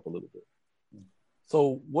held us up a little bit.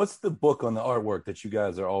 So what's the book on the artwork that you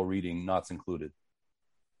guys are all reading, Knots included?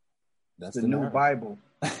 That's the new Bible.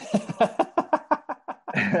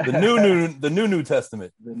 the new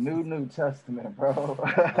Testament. The new Testament, bro.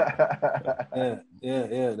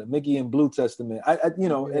 Yeah. The Mickey and Blue Testament.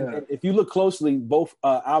 And if you look closely, both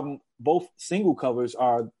single covers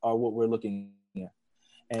are what we're looking at,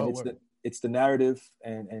 and it's the narrative,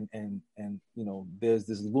 and you know, there's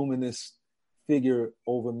this luminous figure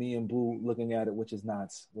over me and Blue looking at it, which is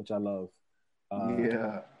Knots, which I love.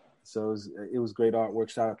 So it was great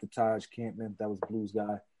artwork. Shout out to Taj Campman, that was Blue's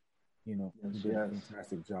guy. You know, he did a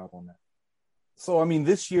fantastic job on that. So, I mean,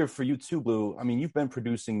 this year for you too, Blue, I mean, you've been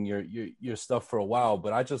producing your stuff for a while,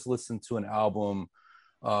 but I just listened to an album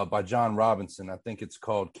by John Robinson. I think it's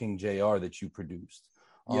called King JR that you produced.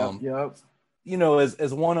 Yep. You know,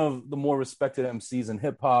 as one of the more respected MCs in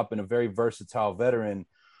hip hop and a very versatile veteran,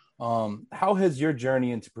 how has your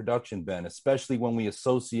journey into production been, especially when we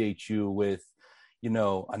associate you with, you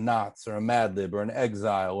know, a Knots or a Madlib or an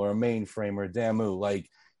Exile or a Mainframe or a Damu? Like,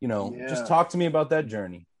 you know, just talk to me about that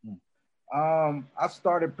journey. I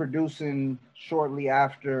started producing shortly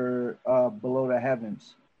after Below the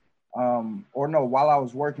Heavens. While I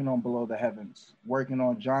was working on Below the Heavens, working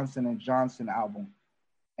on Johnson & Johnson album.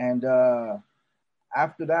 And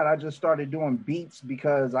after that, I just started doing beats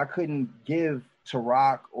because I couldn't give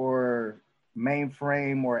Tarak or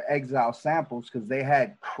Mainframe or Exile samples because they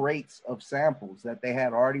had crates of samples that they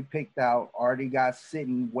had already picked out, already got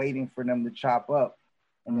sitting, waiting for them to chop up.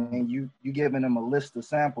 And then you giving them a list of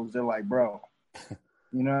samples, they're like, bro,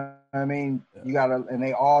 you know what I mean? You gotta, and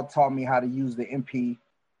they all taught me how to use the MP.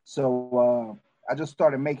 So I just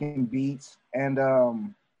started making beats, and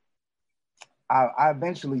I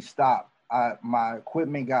eventually stopped. My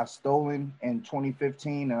equipment got stolen in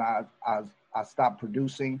 2015, and I stopped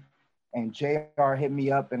producing. And JR hit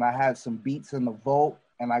me up, and I had some beats in the vault,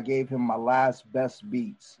 and I gave him my last best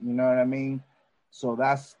beats. You know what I mean? So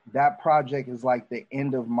that project is like the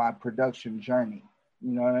end of my production journey.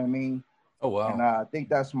 You know what I mean? Oh wow! And I think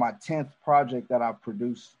that's my 10th project that I've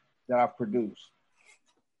produced. That's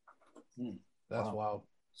wow. wild.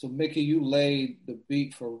 So Mickey, you laid the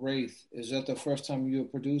beat for Wraith. Is that the first time you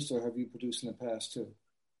have produced, or have you produced in the past too?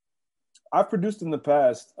 I've produced in the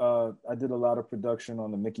past. I did a lot of production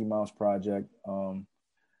on the Mickey Mouse project,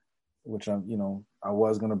 which I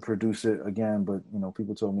was going to produce it again, but you know,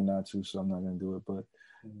 people told me not to, so I'm not going to do it. But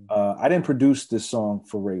I didn't produce this song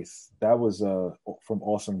for Wraith. That was from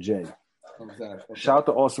Awesome J. Okay. Shout out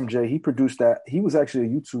to Awesome J. He produced that. He was actually a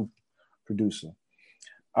YouTube producer.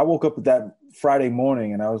 I woke up that Friday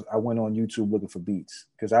morning and I went on YouTube looking for beats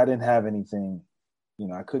because I didn't have anything. You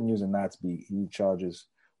know, I couldn't use a Knots beat. He charges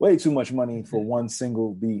way too much money for one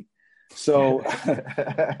single beat. So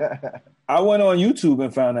I went on YouTube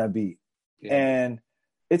and found that beat. Yeah. And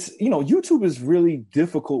it's, you know, YouTube is really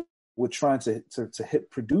difficult with trying to hit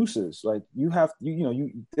producers. Like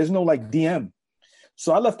there's no like DM.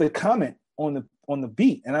 So I left a comment on the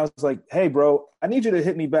beat and I was like, hey bro, I need you to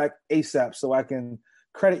hit me back ASAP so I can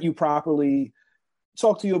credit you properly,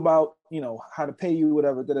 talk to you about, you know, how to pay you,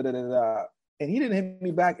 whatever, And he didn't hit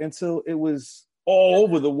me back until it was all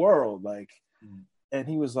over the world. Like, and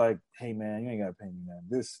he was like, hey man, you ain't gotta pay me, man.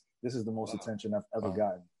 This is the most attention I've ever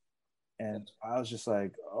gotten. And I was just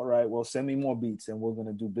like, all right, well, send me more beats and we're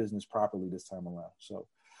gonna do business properly this time around. So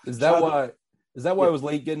is that why it was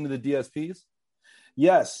late getting to the DSPs?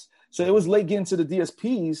 Yes. So it was late getting to the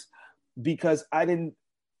DSPs because I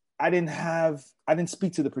I didn't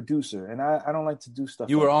speak to the producer, and I don't like to do stuff.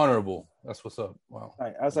 You like were honorable. That's what's up. Wow.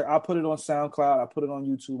 Right. I was like, I'll put it on SoundCloud. I'll put it on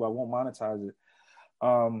YouTube. I won't monetize it.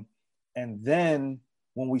 And then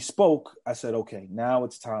when we spoke, I said, okay, now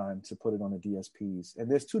it's time to put it on the DSPs.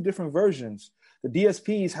 And there's 2 different versions. The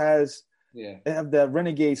DSPs have that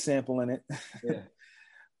Renegade sample in it. Yeah.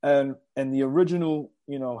 and the original,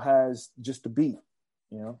 has just the beat,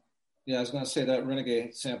 Yeah, I was going to say that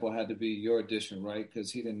Renegade sample had to be your addition, right?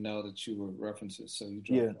 Because he didn't know that you were references, so you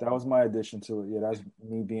dropped that was my addition to it. Yeah, that's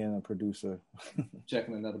me being a producer.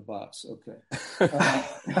 Checking another box. Okay.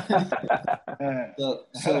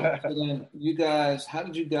 So then you guys, how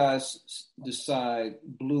did you guys decide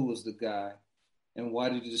Blue was the guy? And why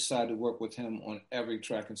did you decide to work with him on every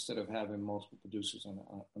track instead of having multiple producers on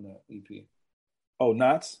the EP? Oh,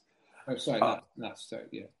 Knots? Oh, sorry, Knots. Sorry,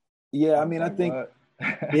 yeah. Yeah, I mean, I think...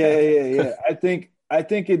 Yeah. I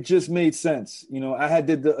think it just made sense. I had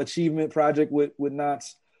did the Achievement project with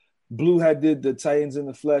Knots. Blue had did the Titans in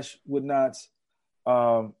the Flesh with Knots.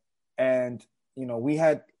 And I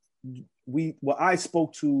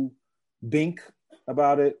spoke to Bink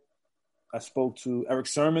about it. I spoke to Eric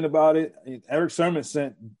Sermon about it. Eric Sermon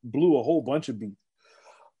sent Blue a whole bunch of beats.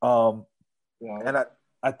 And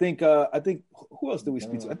I think who else did we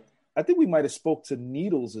speak to? I think we might have spoke to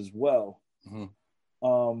Needles as well. Mm-hmm.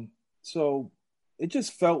 So it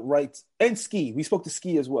just felt right. And Ski, we spoke to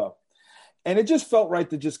Ski as well. And it just felt right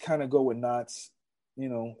to just kind of go with Knots.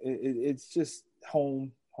 It's just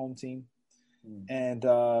home team. And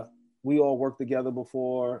we all worked together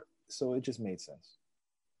before, so it just made sense.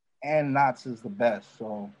 And Knots is the best,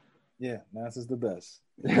 so. Yeah, Knots is the best.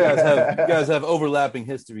 You guys have overlapping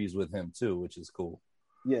histories with him too, which is cool.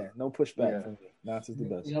 Yeah, no pushback from me. Knots is the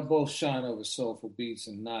best. Both shine over soulful beats,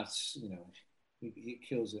 and Knots, he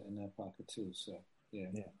kills it in that pocket too. So yeah,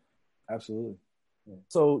 absolutely. Yeah.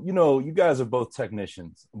 So you guys are both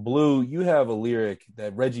technicians. Blue, you have a lyric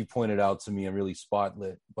that Reggie pointed out to me and really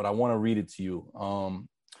spotlit, but I want to read it to you.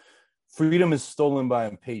 Freedom is stolen by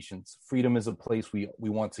impatience. Freedom is a place we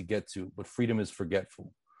want to get to, but freedom is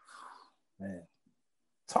forgetful. Man,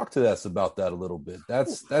 talk to us about that a little bit.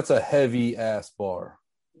 That's a heavy ass bar.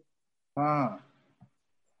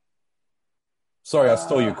 Sorry, I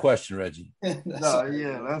stole your question, Reggie. No,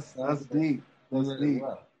 yeah, that's deep. That's deep.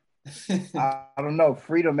 I don't know.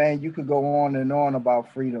 Freedom, man, you could go on and on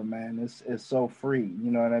about freedom, man. It's so free.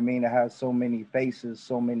 You know what I mean? It has so many faces,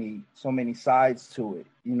 so many sides to it.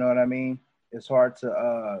 You know what I mean? It's hard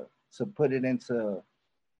to put it into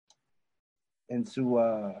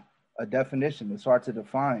a definition. It's hard to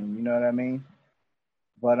define, you know what I mean?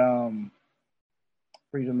 But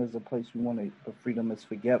freedom is a place we want to, but freedom is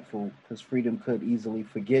forgetful because freedom could easily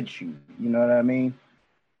forget you, you know what I mean?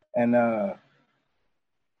 And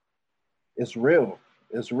it's real,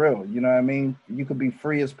 you know what I mean? You could be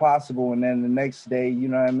free as possible, and then the next day, you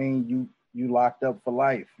know what I mean, you locked up for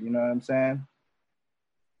life, you know what I'm saying?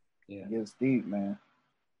 Yeah. It gets deep, man.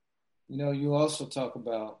 You also talk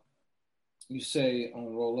about, you say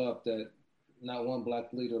on Roll Up that not one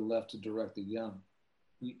black leader left to direct the young.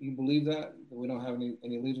 You believe that we don't have any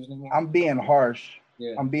leaders anymore? I'm being harsh.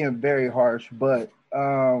 Yeah. I'm being very harsh, but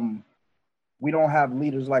we don't have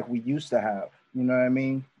leaders like we used to have, you know what I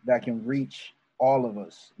mean? That can reach all of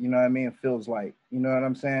us, you know what I mean? It feels like, you know what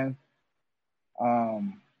I'm saying?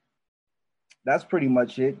 That's pretty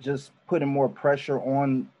much it. Just putting more pressure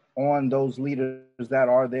on those leaders that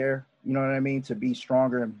are there, you know what I mean? To be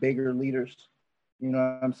stronger and bigger leaders, you know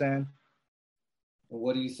what I'm saying?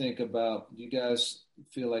 What do you think about, you guys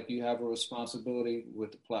feel like you have a responsibility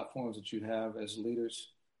with the platforms that you have as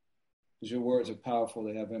leaders? Because your words are powerful,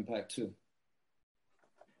 they have impact too.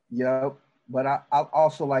 Yep, but I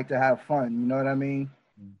also like to have fun, you know what I mean?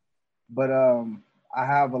 Mm. But I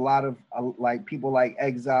have a lot of like people like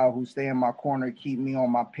Exile who stay in my corner, keep me on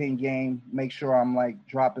my pin game, make sure I'm like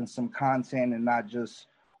dropping some content and not just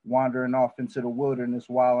wandering off into the wilderness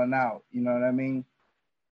wilding out, you know what I mean?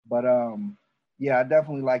 But yeah, I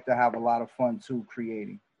definitely like to have a lot of fun too,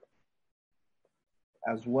 creating,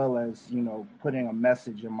 as well as, putting a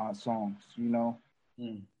message in my songs,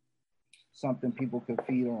 something people could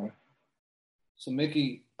feed on. So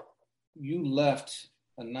Mickey, you left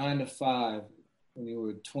a 9-to-5 when you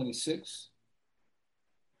were 26.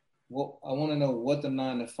 Well, I want to know what the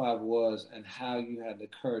 9-to-5 was and how you had the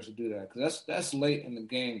courage to do that, because that's late in the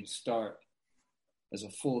game to start as a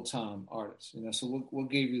full-time artist, So what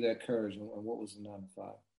gave you that courage, and what was the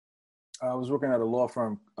 9-to-5? I was working at a law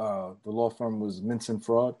firm. The law firm was Minson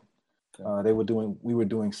Fraud. Okay. We were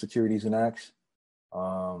doing securities and acts.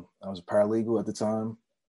 I was a paralegal at the time,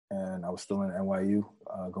 and I was still in NYU,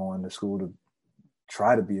 going to school to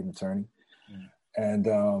try to be an attorney. And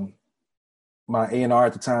my A&R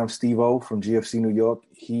at the time, Steve O from GFC New York,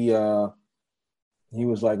 he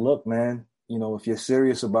was like, look, man, you know, if you're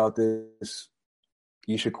serious about this,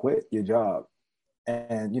 you should quit your job.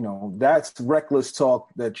 And, you know, that's reckless talk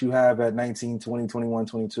that you have at 19, 20, 21,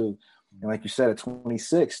 22. And like you said, at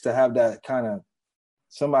 26, to have that kind of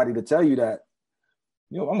somebody to tell you that,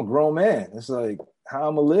 you know, I'm a grown man. It's like, how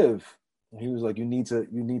I'm gonna live. And he was like, you need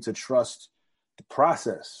to trust the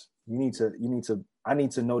process. I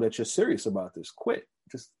need to know that you're serious about this. Quit.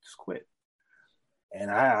 Just quit.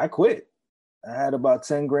 And I quit. I had about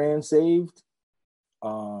 10 grand saved.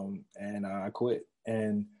 And I quit.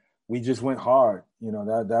 And we just went hard. You know,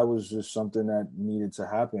 that was just something that needed to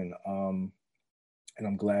happen. And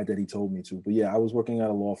I'm glad that he told me to. But yeah, I was working at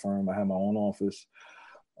a law firm. I had my own office,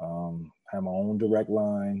 had my own direct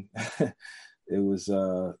line. It was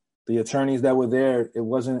the attorneys that were there. It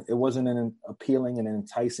wasn't an appealing and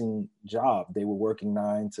enticing job. They were working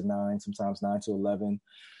 9 to 9, sometimes 9 to 11,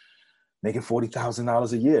 making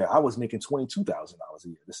 $40,000 a year. I was making $22,000 a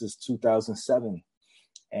year. This is 2007.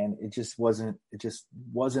 And it just wasn't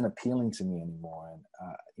appealing to me anymore. And,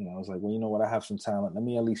 you know, I was like, well, you know what? I have some talent. Let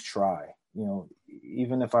me at least try. You know,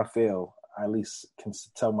 even if I fail, I at least can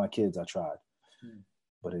tell my kids I tried.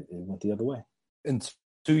 But it went the other way. And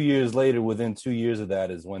 2 years later, within 2 years of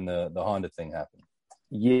that is when the Honda thing happened.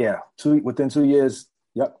 Yeah. Within 2 years,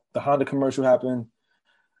 yep. The Honda commercial happened.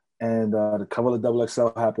 And the cover of Double XL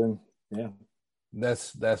happened. Yeah.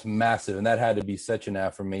 That's massive. And that had to be such an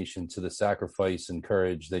affirmation to the sacrifice and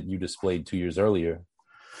courage that you displayed 2 years earlier.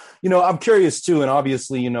 You know, I'm curious too. And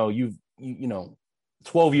obviously, you know, you know,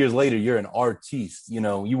 12 years later, you're an artiste, you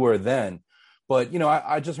know, you were then. But, you know,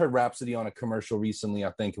 I just heard Rhapsody on a commercial recently.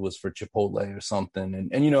 I think it was for Chipotle or something.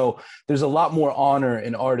 And, you know, there's a lot more honor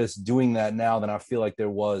in artists doing that now than I feel like there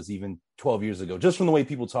was even 12 years ago, just from the way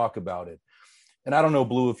people talk about it. And I don't know,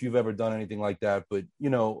 Blue, if you've ever done anything like that, but, you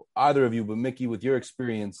know, either of you, but Mickey, with your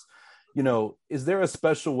experience, you know, is there a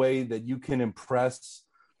special way that you can impress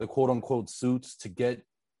the quote unquote suits to get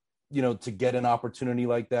an opportunity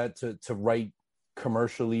like that to write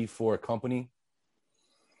commercially for a company?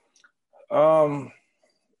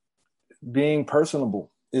 Being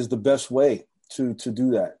personable is the best way to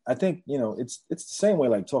do that. I think, you know, it's the same way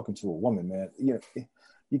like talking to a woman, man. You know,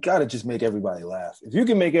 you got to just make everybody laugh. If you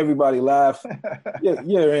can make everybody laugh,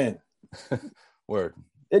 you're in. Word.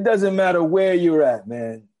 It doesn't matter where you're at,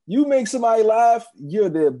 man. You make somebody laugh, you're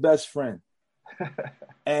their best friend.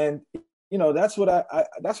 And, you know, that's what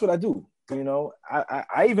I do. You know,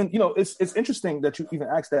 I even, you know, it's interesting that you even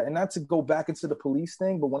asked that, and not to go back into the police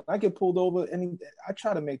thing, but when I get pulled over, I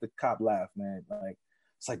try to make the cop laugh, man. Like,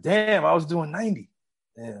 it's like, damn, I was doing 90.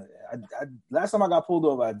 Yeah, last time I got pulled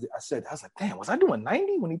over, I was like, damn, was I doing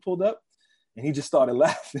 90 when he pulled up? And he just started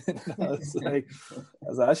laughing. I was like,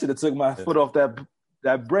 I should have took my foot off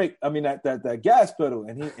that brake. I mean, that gas pedal.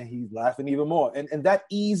 And he's laughing even more. And that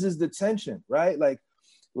eases the tension, right? Like,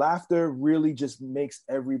 laughter really just makes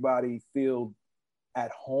everybody feel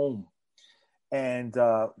at home. And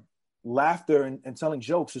laughter and telling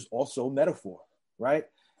jokes is also metaphor, right?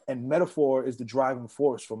 And metaphor is the driving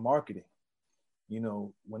force for marketing. You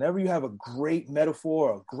know, whenever you have a great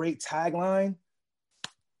metaphor, a great tagline,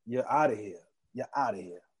 you're out of here. You're out of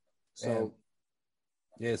here. So,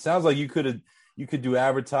 yeah, it sounds like you could do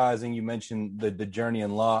advertising. You mentioned the journey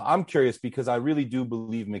in law. I'm curious because I really do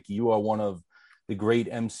believe, Mickey, you are one of the great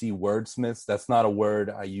MC wordsmiths. That's not a word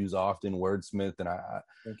I use often, wordsmith. And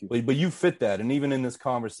Thank you. But you fit that. And even in this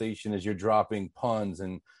conversation, as you're dropping puns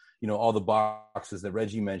and, you know, all the boxes that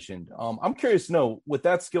Reggie mentioned, I'm curious to know, with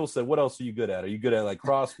that skill set, what else are you good at? Are you good at like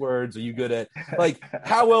crosswords? Are you good at like,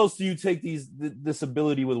 how else do you take this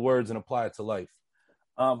ability with words and apply it to life?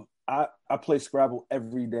 I play Scrabble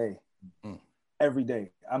every day. Every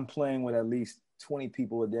day. I'm playing with at least 20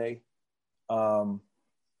 people a day.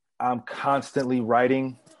 I'm constantly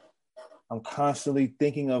writing. I'm constantly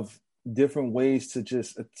thinking of different ways to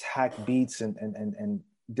just attack beats and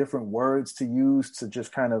different words to use to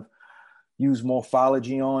just kind of use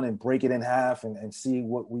morphology on and break it in half and see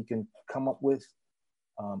what we can come up with.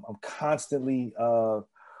 I'm constantly,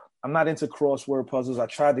 I'm not into crossword puzzles. I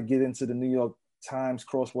tried to get into the New York Times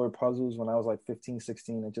crossword puzzles when I was like 15,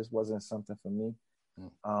 16. It just wasn't something for me.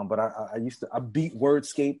 But I beat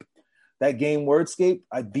Wordscape. That game Wordscape,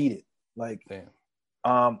 I beat it. Like, damn.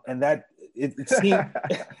 And that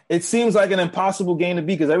it seems like an impossible game to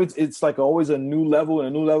beat because it's like always a new level and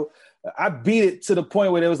a new level. I beat it to the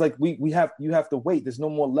point where it was like you have to wait. There's no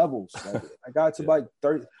more levels. Like, I got to like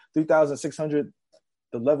 3,600.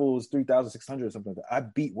 The level was 3,600 or something like that. I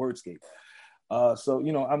beat Wordscape. So,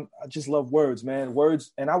 you know, I just love words, man.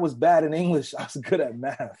 Words. And I was bad in English. I was good at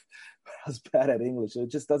math. I was bad at English. It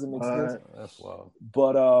just doesn't make sense. That's wild.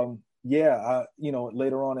 But yeah, you know,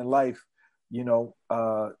 later on in life, you know,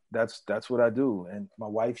 that's what I do. And my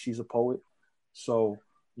wife, she's a poet. So,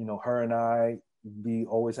 you know, her and I be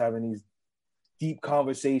always having these deep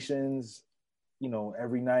conversations, you know,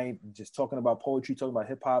 every night, just talking about poetry, talking about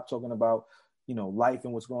hip hop, talking about, you know, life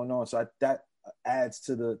and what's going on. So that adds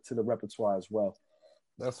to the repertoire as well.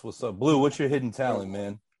 That's what's up. Blue, what's your hidden talent,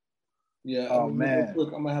 man? Yeah, Oh, man. real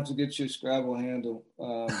quick, I'm gonna have to get your Scrabble handle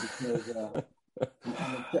because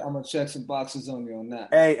I'm gonna check some boxes on you on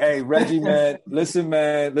that. Hey, Reggie, man, listen,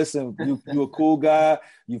 you a cool guy.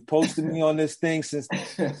 You've posted me on this thing since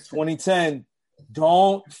 2010.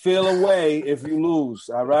 Don't feel away if you lose,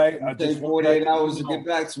 all right? I take 48 hours to get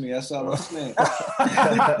back to me. That's all I'm saying.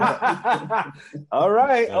 All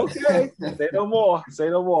right, okay. Say no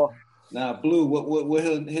more. Now, Blue, what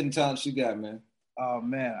hidden talents you got, man? Oh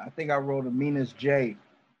man, I think I wrote a meanest J.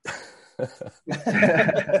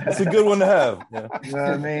 It's a good one to have. Yeah. You know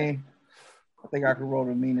what I mean? I think I could roll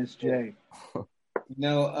the meanest J. You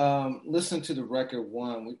know, listen to the record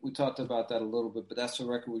One. We talked about that a little bit, but that's a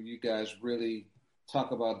record where you guys really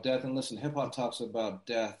talk about death. And listen, hip hop talks about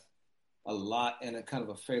death a lot in a kind of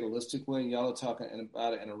a fatalistic way. Y'all are talking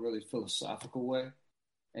about it in a really philosophical way.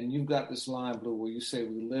 And you've got this line, Blue, where you say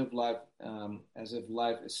we live life as if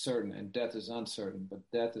life is certain and death is uncertain, but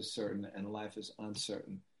death is certain and life is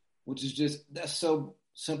uncertain, which is just, that's so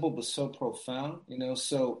simple but so profound, you know.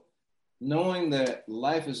 So knowing that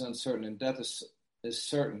life is uncertain and death is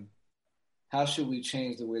certain, how should we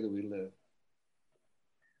change the way that we live?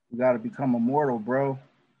 We got to become immortal, bro.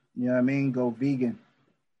 You know what I mean? Go vegan.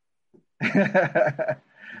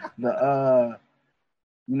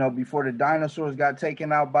 You know, before the dinosaurs got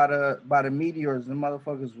taken out by the meteors, the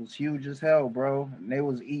motherfuckers was huge as hell, bro. And there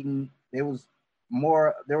was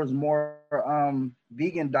more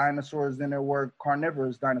vegan dinosaurs than there were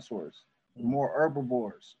carnivorous dinosaurs, more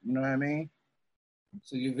herbivores. You know what I mean?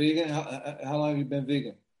 So you're vegan? How long have you been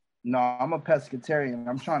vegan? No, I'm a pescatarian.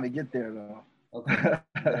 I'm trying to get there though. Okay,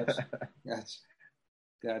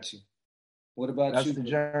 got you. What about That's you? That's the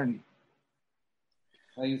journey.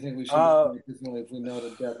 How do you think we should make differently if we know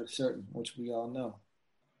that death is certain, which we all know?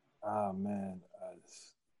 Man,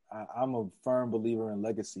 I'm a firm believer in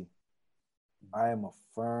legacy. I am a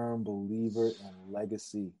firm believer in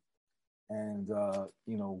legacy. And,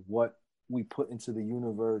 you know, what we put into the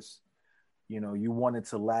universe, you know, you want it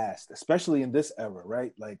to last, especially in this era,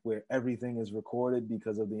 right? Like where everything is recorded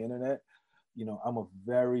because of the internet. You know, I'm a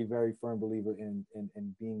very, very firm believer in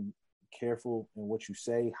being careful in what you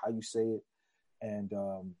say, how you say it, and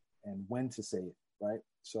when to say it, right?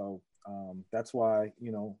 So that's why,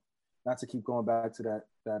 you know, not to keep going back to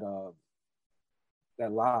that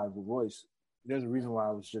live with Royce, there's a reason why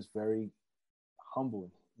I was just very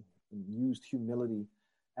humble and used humility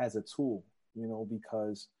as a tool, you know,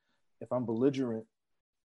 because if I'm belligerent,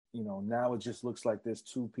 you know, now it just looks like there's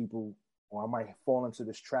two people, or I might fall into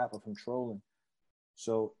this trap of him trolling.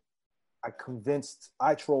 So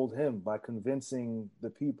I trolled him by convincing the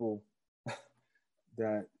people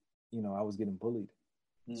that, you know, I was getting bullied.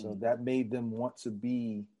 So that made them want to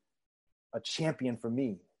be a champion for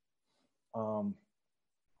me.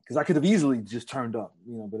 Because I could have easily just turned up,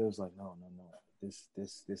 you know, but it was like, no. This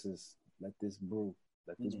is, let this brew.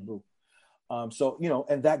 So, you know,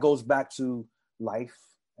 and that goes back to life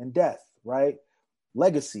and death, right?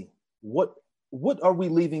 Legacy. What are we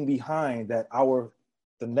leaving behind that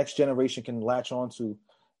the next generation can latch onto?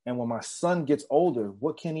 And when my son gets older,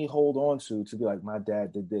 what can he hold on to be like, my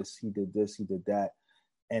dad did this, he did that,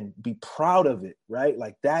 and be proud of it, right?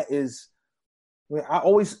 Like that is, I mean, I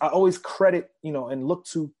always credit, you know, and look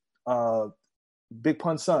to Big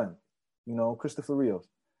Pun's son, you know, Christopher Rios,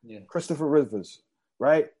 Christopher Rivers,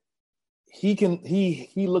 right? He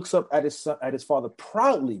looks up at his son, at his father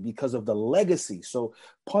proudly because of the legacy. So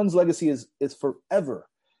Pun's legacy is forever,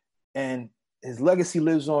 and his legacy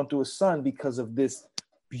lives on through his son because of this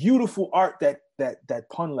beautiful art that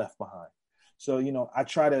Pun left behind. So, you know, I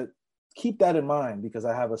try to keep that in mind because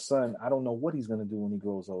I have a son. I don't know what he's going to do when he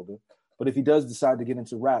grows older, but if he does decide to get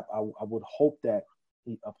into rap, I would hope that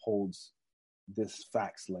he upholds this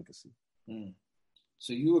Facts legacy.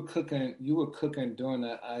 So you were cooking during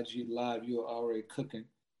that IG live. You were already cooking.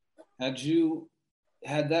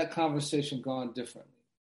 Had that conversation gone differently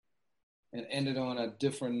and ended on a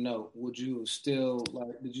different note, would you still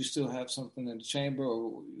did you still have something in the chamber,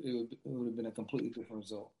 or it would have been a completely different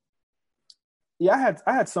result? Yeah,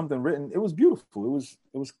 I had something written. It was beautiful.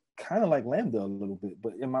 It was kind of like Lambda a little bit,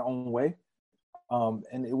 but in my own way.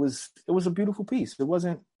 And it was a beautiful piece. It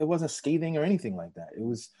wasn't scathing or anything like that.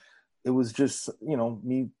 It was just,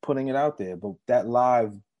 me putting it out there. But that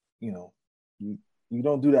live, you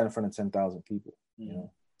don't do that in front of 10,000 people.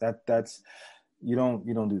 That's you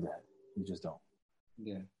don't do that. You just don't.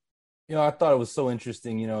 Yeah. I thought it was so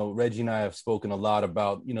interesting. Reggie and I have spoken a lot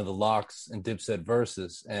about, the Lox and Dipset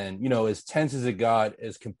versus, and, as tense as it got,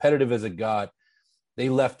 as competitive as it got, they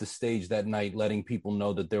left the stage that night, letting people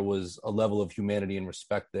know that there was a level of humanity and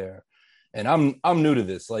respect there. And I'm new to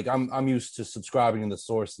this. Like I'm used to subscribing to The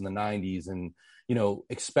Source in the 90s and,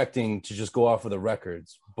 expecting to just go off of the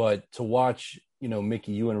records. But to watch,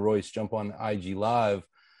 Mickey, you and Royce jump on IG Live,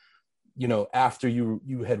 after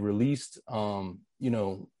you had released,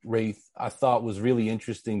 Wraith, I thought was really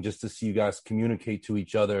interesting just to see you guys communicate to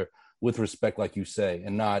each other with respect, like you say,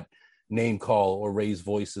 and not name call or raise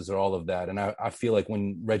voices or all of that. And I feel like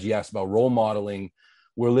when Reggie asked about role modeling,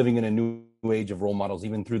 we're living in a new age of role models,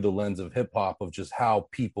 even through the lens of hip hop, of just how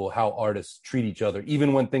artists treat each other,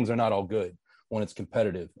 even when things are not all good, when it's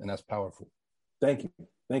competitive, and that's powerful. Thank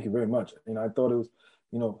you very much. I thought it was,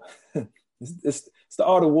 it's the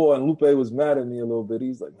art of war, and Lupe was mad at me a little bit.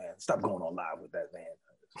 He's like, man, stop going on live with that, man.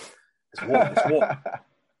 It's war.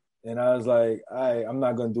 And I was like, I'm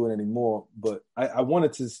not going to do it anymore. But I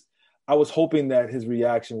was hoping that his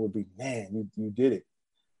reaction would be, man, you did it.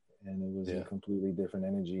 And it was a completely different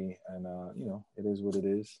energy. And, it is what it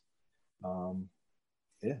is.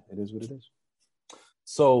 It is what it is.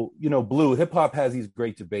 So, Blue, hip hop has these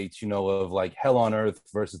great debates, of like Hell on Earth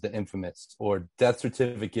versus The Infamous, or Death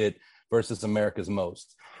Certificate versus America's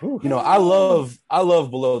Most. I love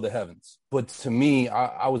Below the Heavens, but to me,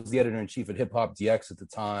 I was the editor-in-chief at Hip Hop DX at the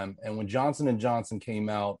time, and when Johnson & Johnson came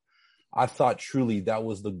out, I thought truly that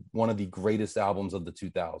was one of the greatest albums of the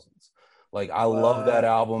 2000s. Like, I love that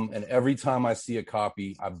album, and every time I see a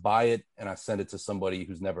copy, I buy it and I send it to somebody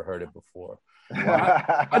who's never heard it before.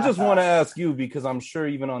 I just want to ask you, because I'm sure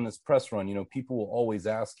even on this press run, people will always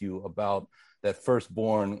ask you about that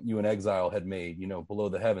Firstborn you and Exile had made, Below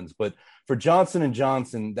the Heavens. But for Johnson &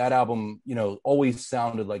 Johnson, that album, always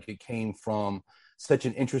sounded like it came from such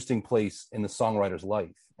an interesting place in the songwriter's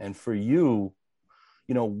life. And for you,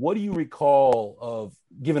 what do you recall of,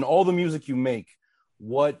 given all the music you make,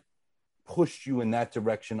 what pushed you in that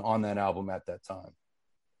direction on that album at that time?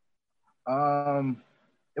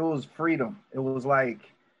 It was freedom. It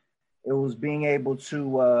was being able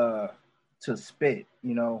to spit.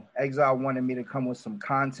 Exile wanted me to come with some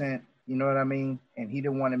content, you know what I mean? And he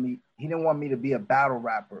didn't want me to be a battle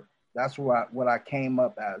rapper. That's what I came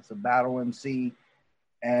up as, a battle MC.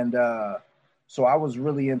 And so I was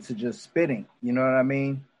really into just spitting, you know what I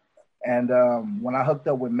mean? And when I hooked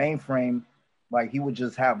up with Mainframe, like, he would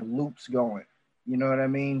just have loops going, you know what I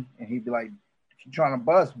mean? And he'd be like, if you're trying to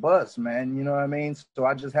bust, man, you know what I mean? So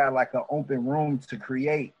I just had like an open room to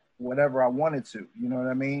create whatever I wanted to, you know what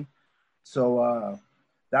I mean? So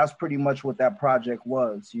that's pretty much what that project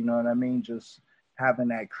was, you know what I mean? Just having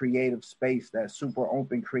that creative space, that super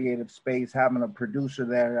open creative space, having a producer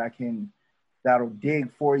there that'll dig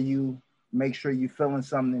for you, make sure you're feeling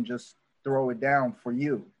something, and just throw it down for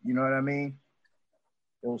you. You know what I mean?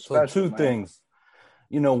 It was special. So two things.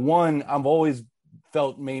 One, I've always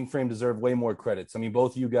felt Mainframe deserved way more credits. I mean,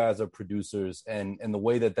 both of you guys are producers, and the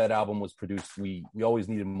way that album was produced, we always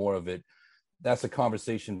needed more of it. That's a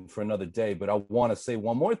conversation for another day. But I want to say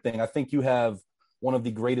one more thing. I think you have one of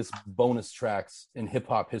the greatest bonus tracks in hip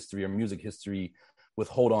hop history or music history with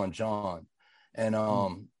Hold On John. And,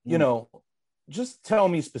 just tell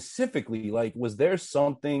me specifically, like, was there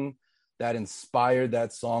something that inspired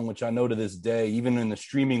that song, which I know to this day, even in the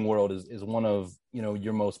streaming world, is one of,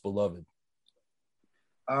 your most beloved?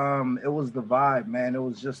 It was the vibe, man. It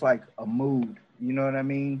was just like a mood, you know what I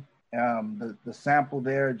mean? The sample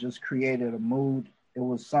there just created a mood. It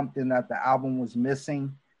was something that the album was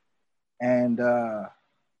missing, and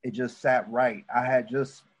it just sat right. I had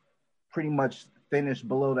just pretty much finished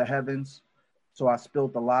Below the Heavens, so I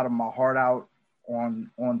spilled a lot of my heart out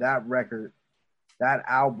on that record, that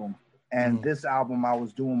album. And this album, I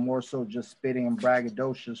was doing more so just spitting and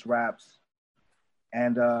braggadocious raps.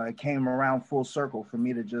 And it came around full circle for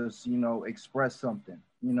me to just, express something.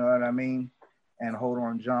 You know what I mean? And Hold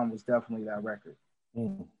On John was definitely that record.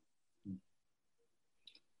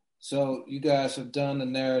 So you guys have done the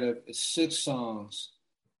narrative. It's 6 songs.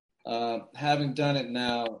 Having done it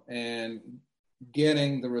now and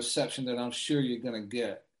getting the reception that I'm sure you're going to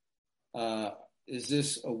get, is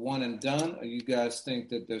this a one and done, or you guys think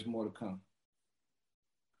that there's more to come?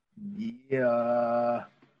 Yeah.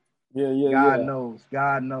 God knows.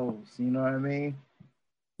 You know what I mean?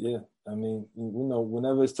 Yeah. I mean,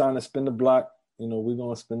 whenever it's time to spin the block, You know, we're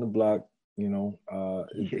gonna spin the block. You know,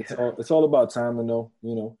 it's all about timing, though.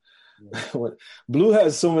 You know, Blue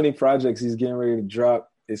has so many projects he's getting ready to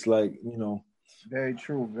drop. It's like, you know, very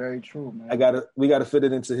true, man. We gotta fit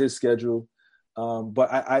it into his schedule.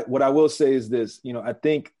 But I what I will say is this, you know, I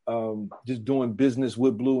think just doing business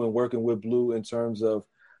with Blue and working with Blue in terms of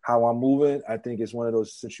how I'm moving, I think it's one of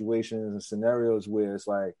those situations and scenarios where it's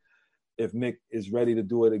like, if Mick is ready to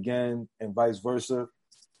do it again and vice versa,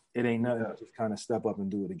 it ain't nothing. Just kind of step up and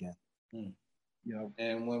do it again. Yeah.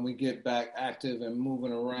 And when we get back active and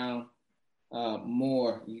moving around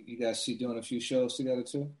more, you guys see doing a few shows together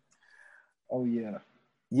too? Oh yeah.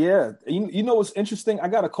 Yeah. You know what's interesting? I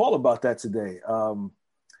got a call about that today.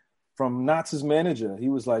 From Knott's manager. He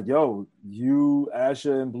was like, yo, you,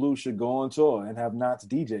 Asher, and Blue should go on tour and have Knott's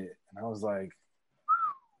DJ it. And I was like,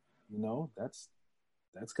 you know, that's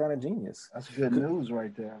kind of genius. That's good news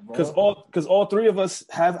right there, bro. Because all three of us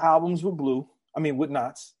have albums with Blue. I mean, with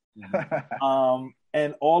Knott's.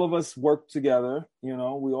 And all of us work together. You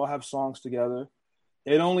know, we all have songs together.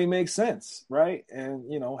 It only makes sense, right?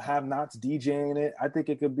 And, you know, have Knott's DJing it. I think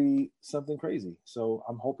it could be something crazy. So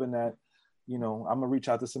I'm hoping that, you know, I'm going to reach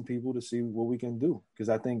out to some people to see what we can do. Because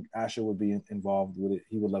I think Asher would be involved with it.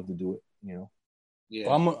 He would love to do it, you know. Yeah.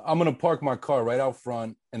 Well, I'm going to park my car right out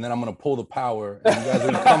front, and then I'm going to pull the power, and you guys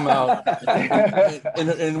are going to come out,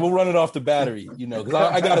 and we'll run it off the battery, you know,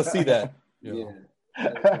 because I got to see that. You know?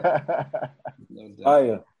 No doubt. Oh,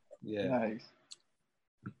 yeah. Yeah. Nice.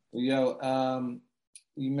 Well, yo,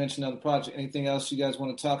 you mentioned another project. Anything else you guys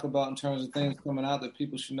want to talk about in terms of things coming out that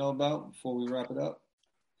people should know about before we wrap it up?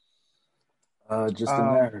 Just the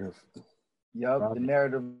narrative. Yep, the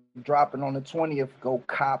narrative dropping on the 20th. Go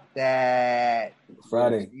cop that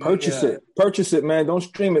Friday. Purchase it, man. Don't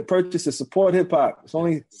stream it. Purchase it. Support hip hop. It's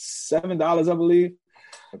only $7, I believe.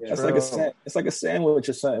 Yeah, it's like a sandwich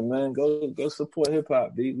or something, man. Go support hip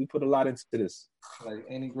hop. We put a lot into this. Like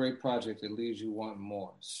any great project, it leaves you wanting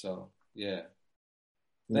more. So yeah.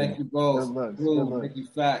 Thank you both. Mickey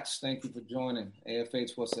Facts, thank you for joining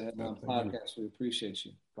AFH What's the Headline podcast. We appreciate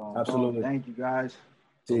you. Absolutely. Thank you, guys.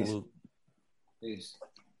 Peace. Peace.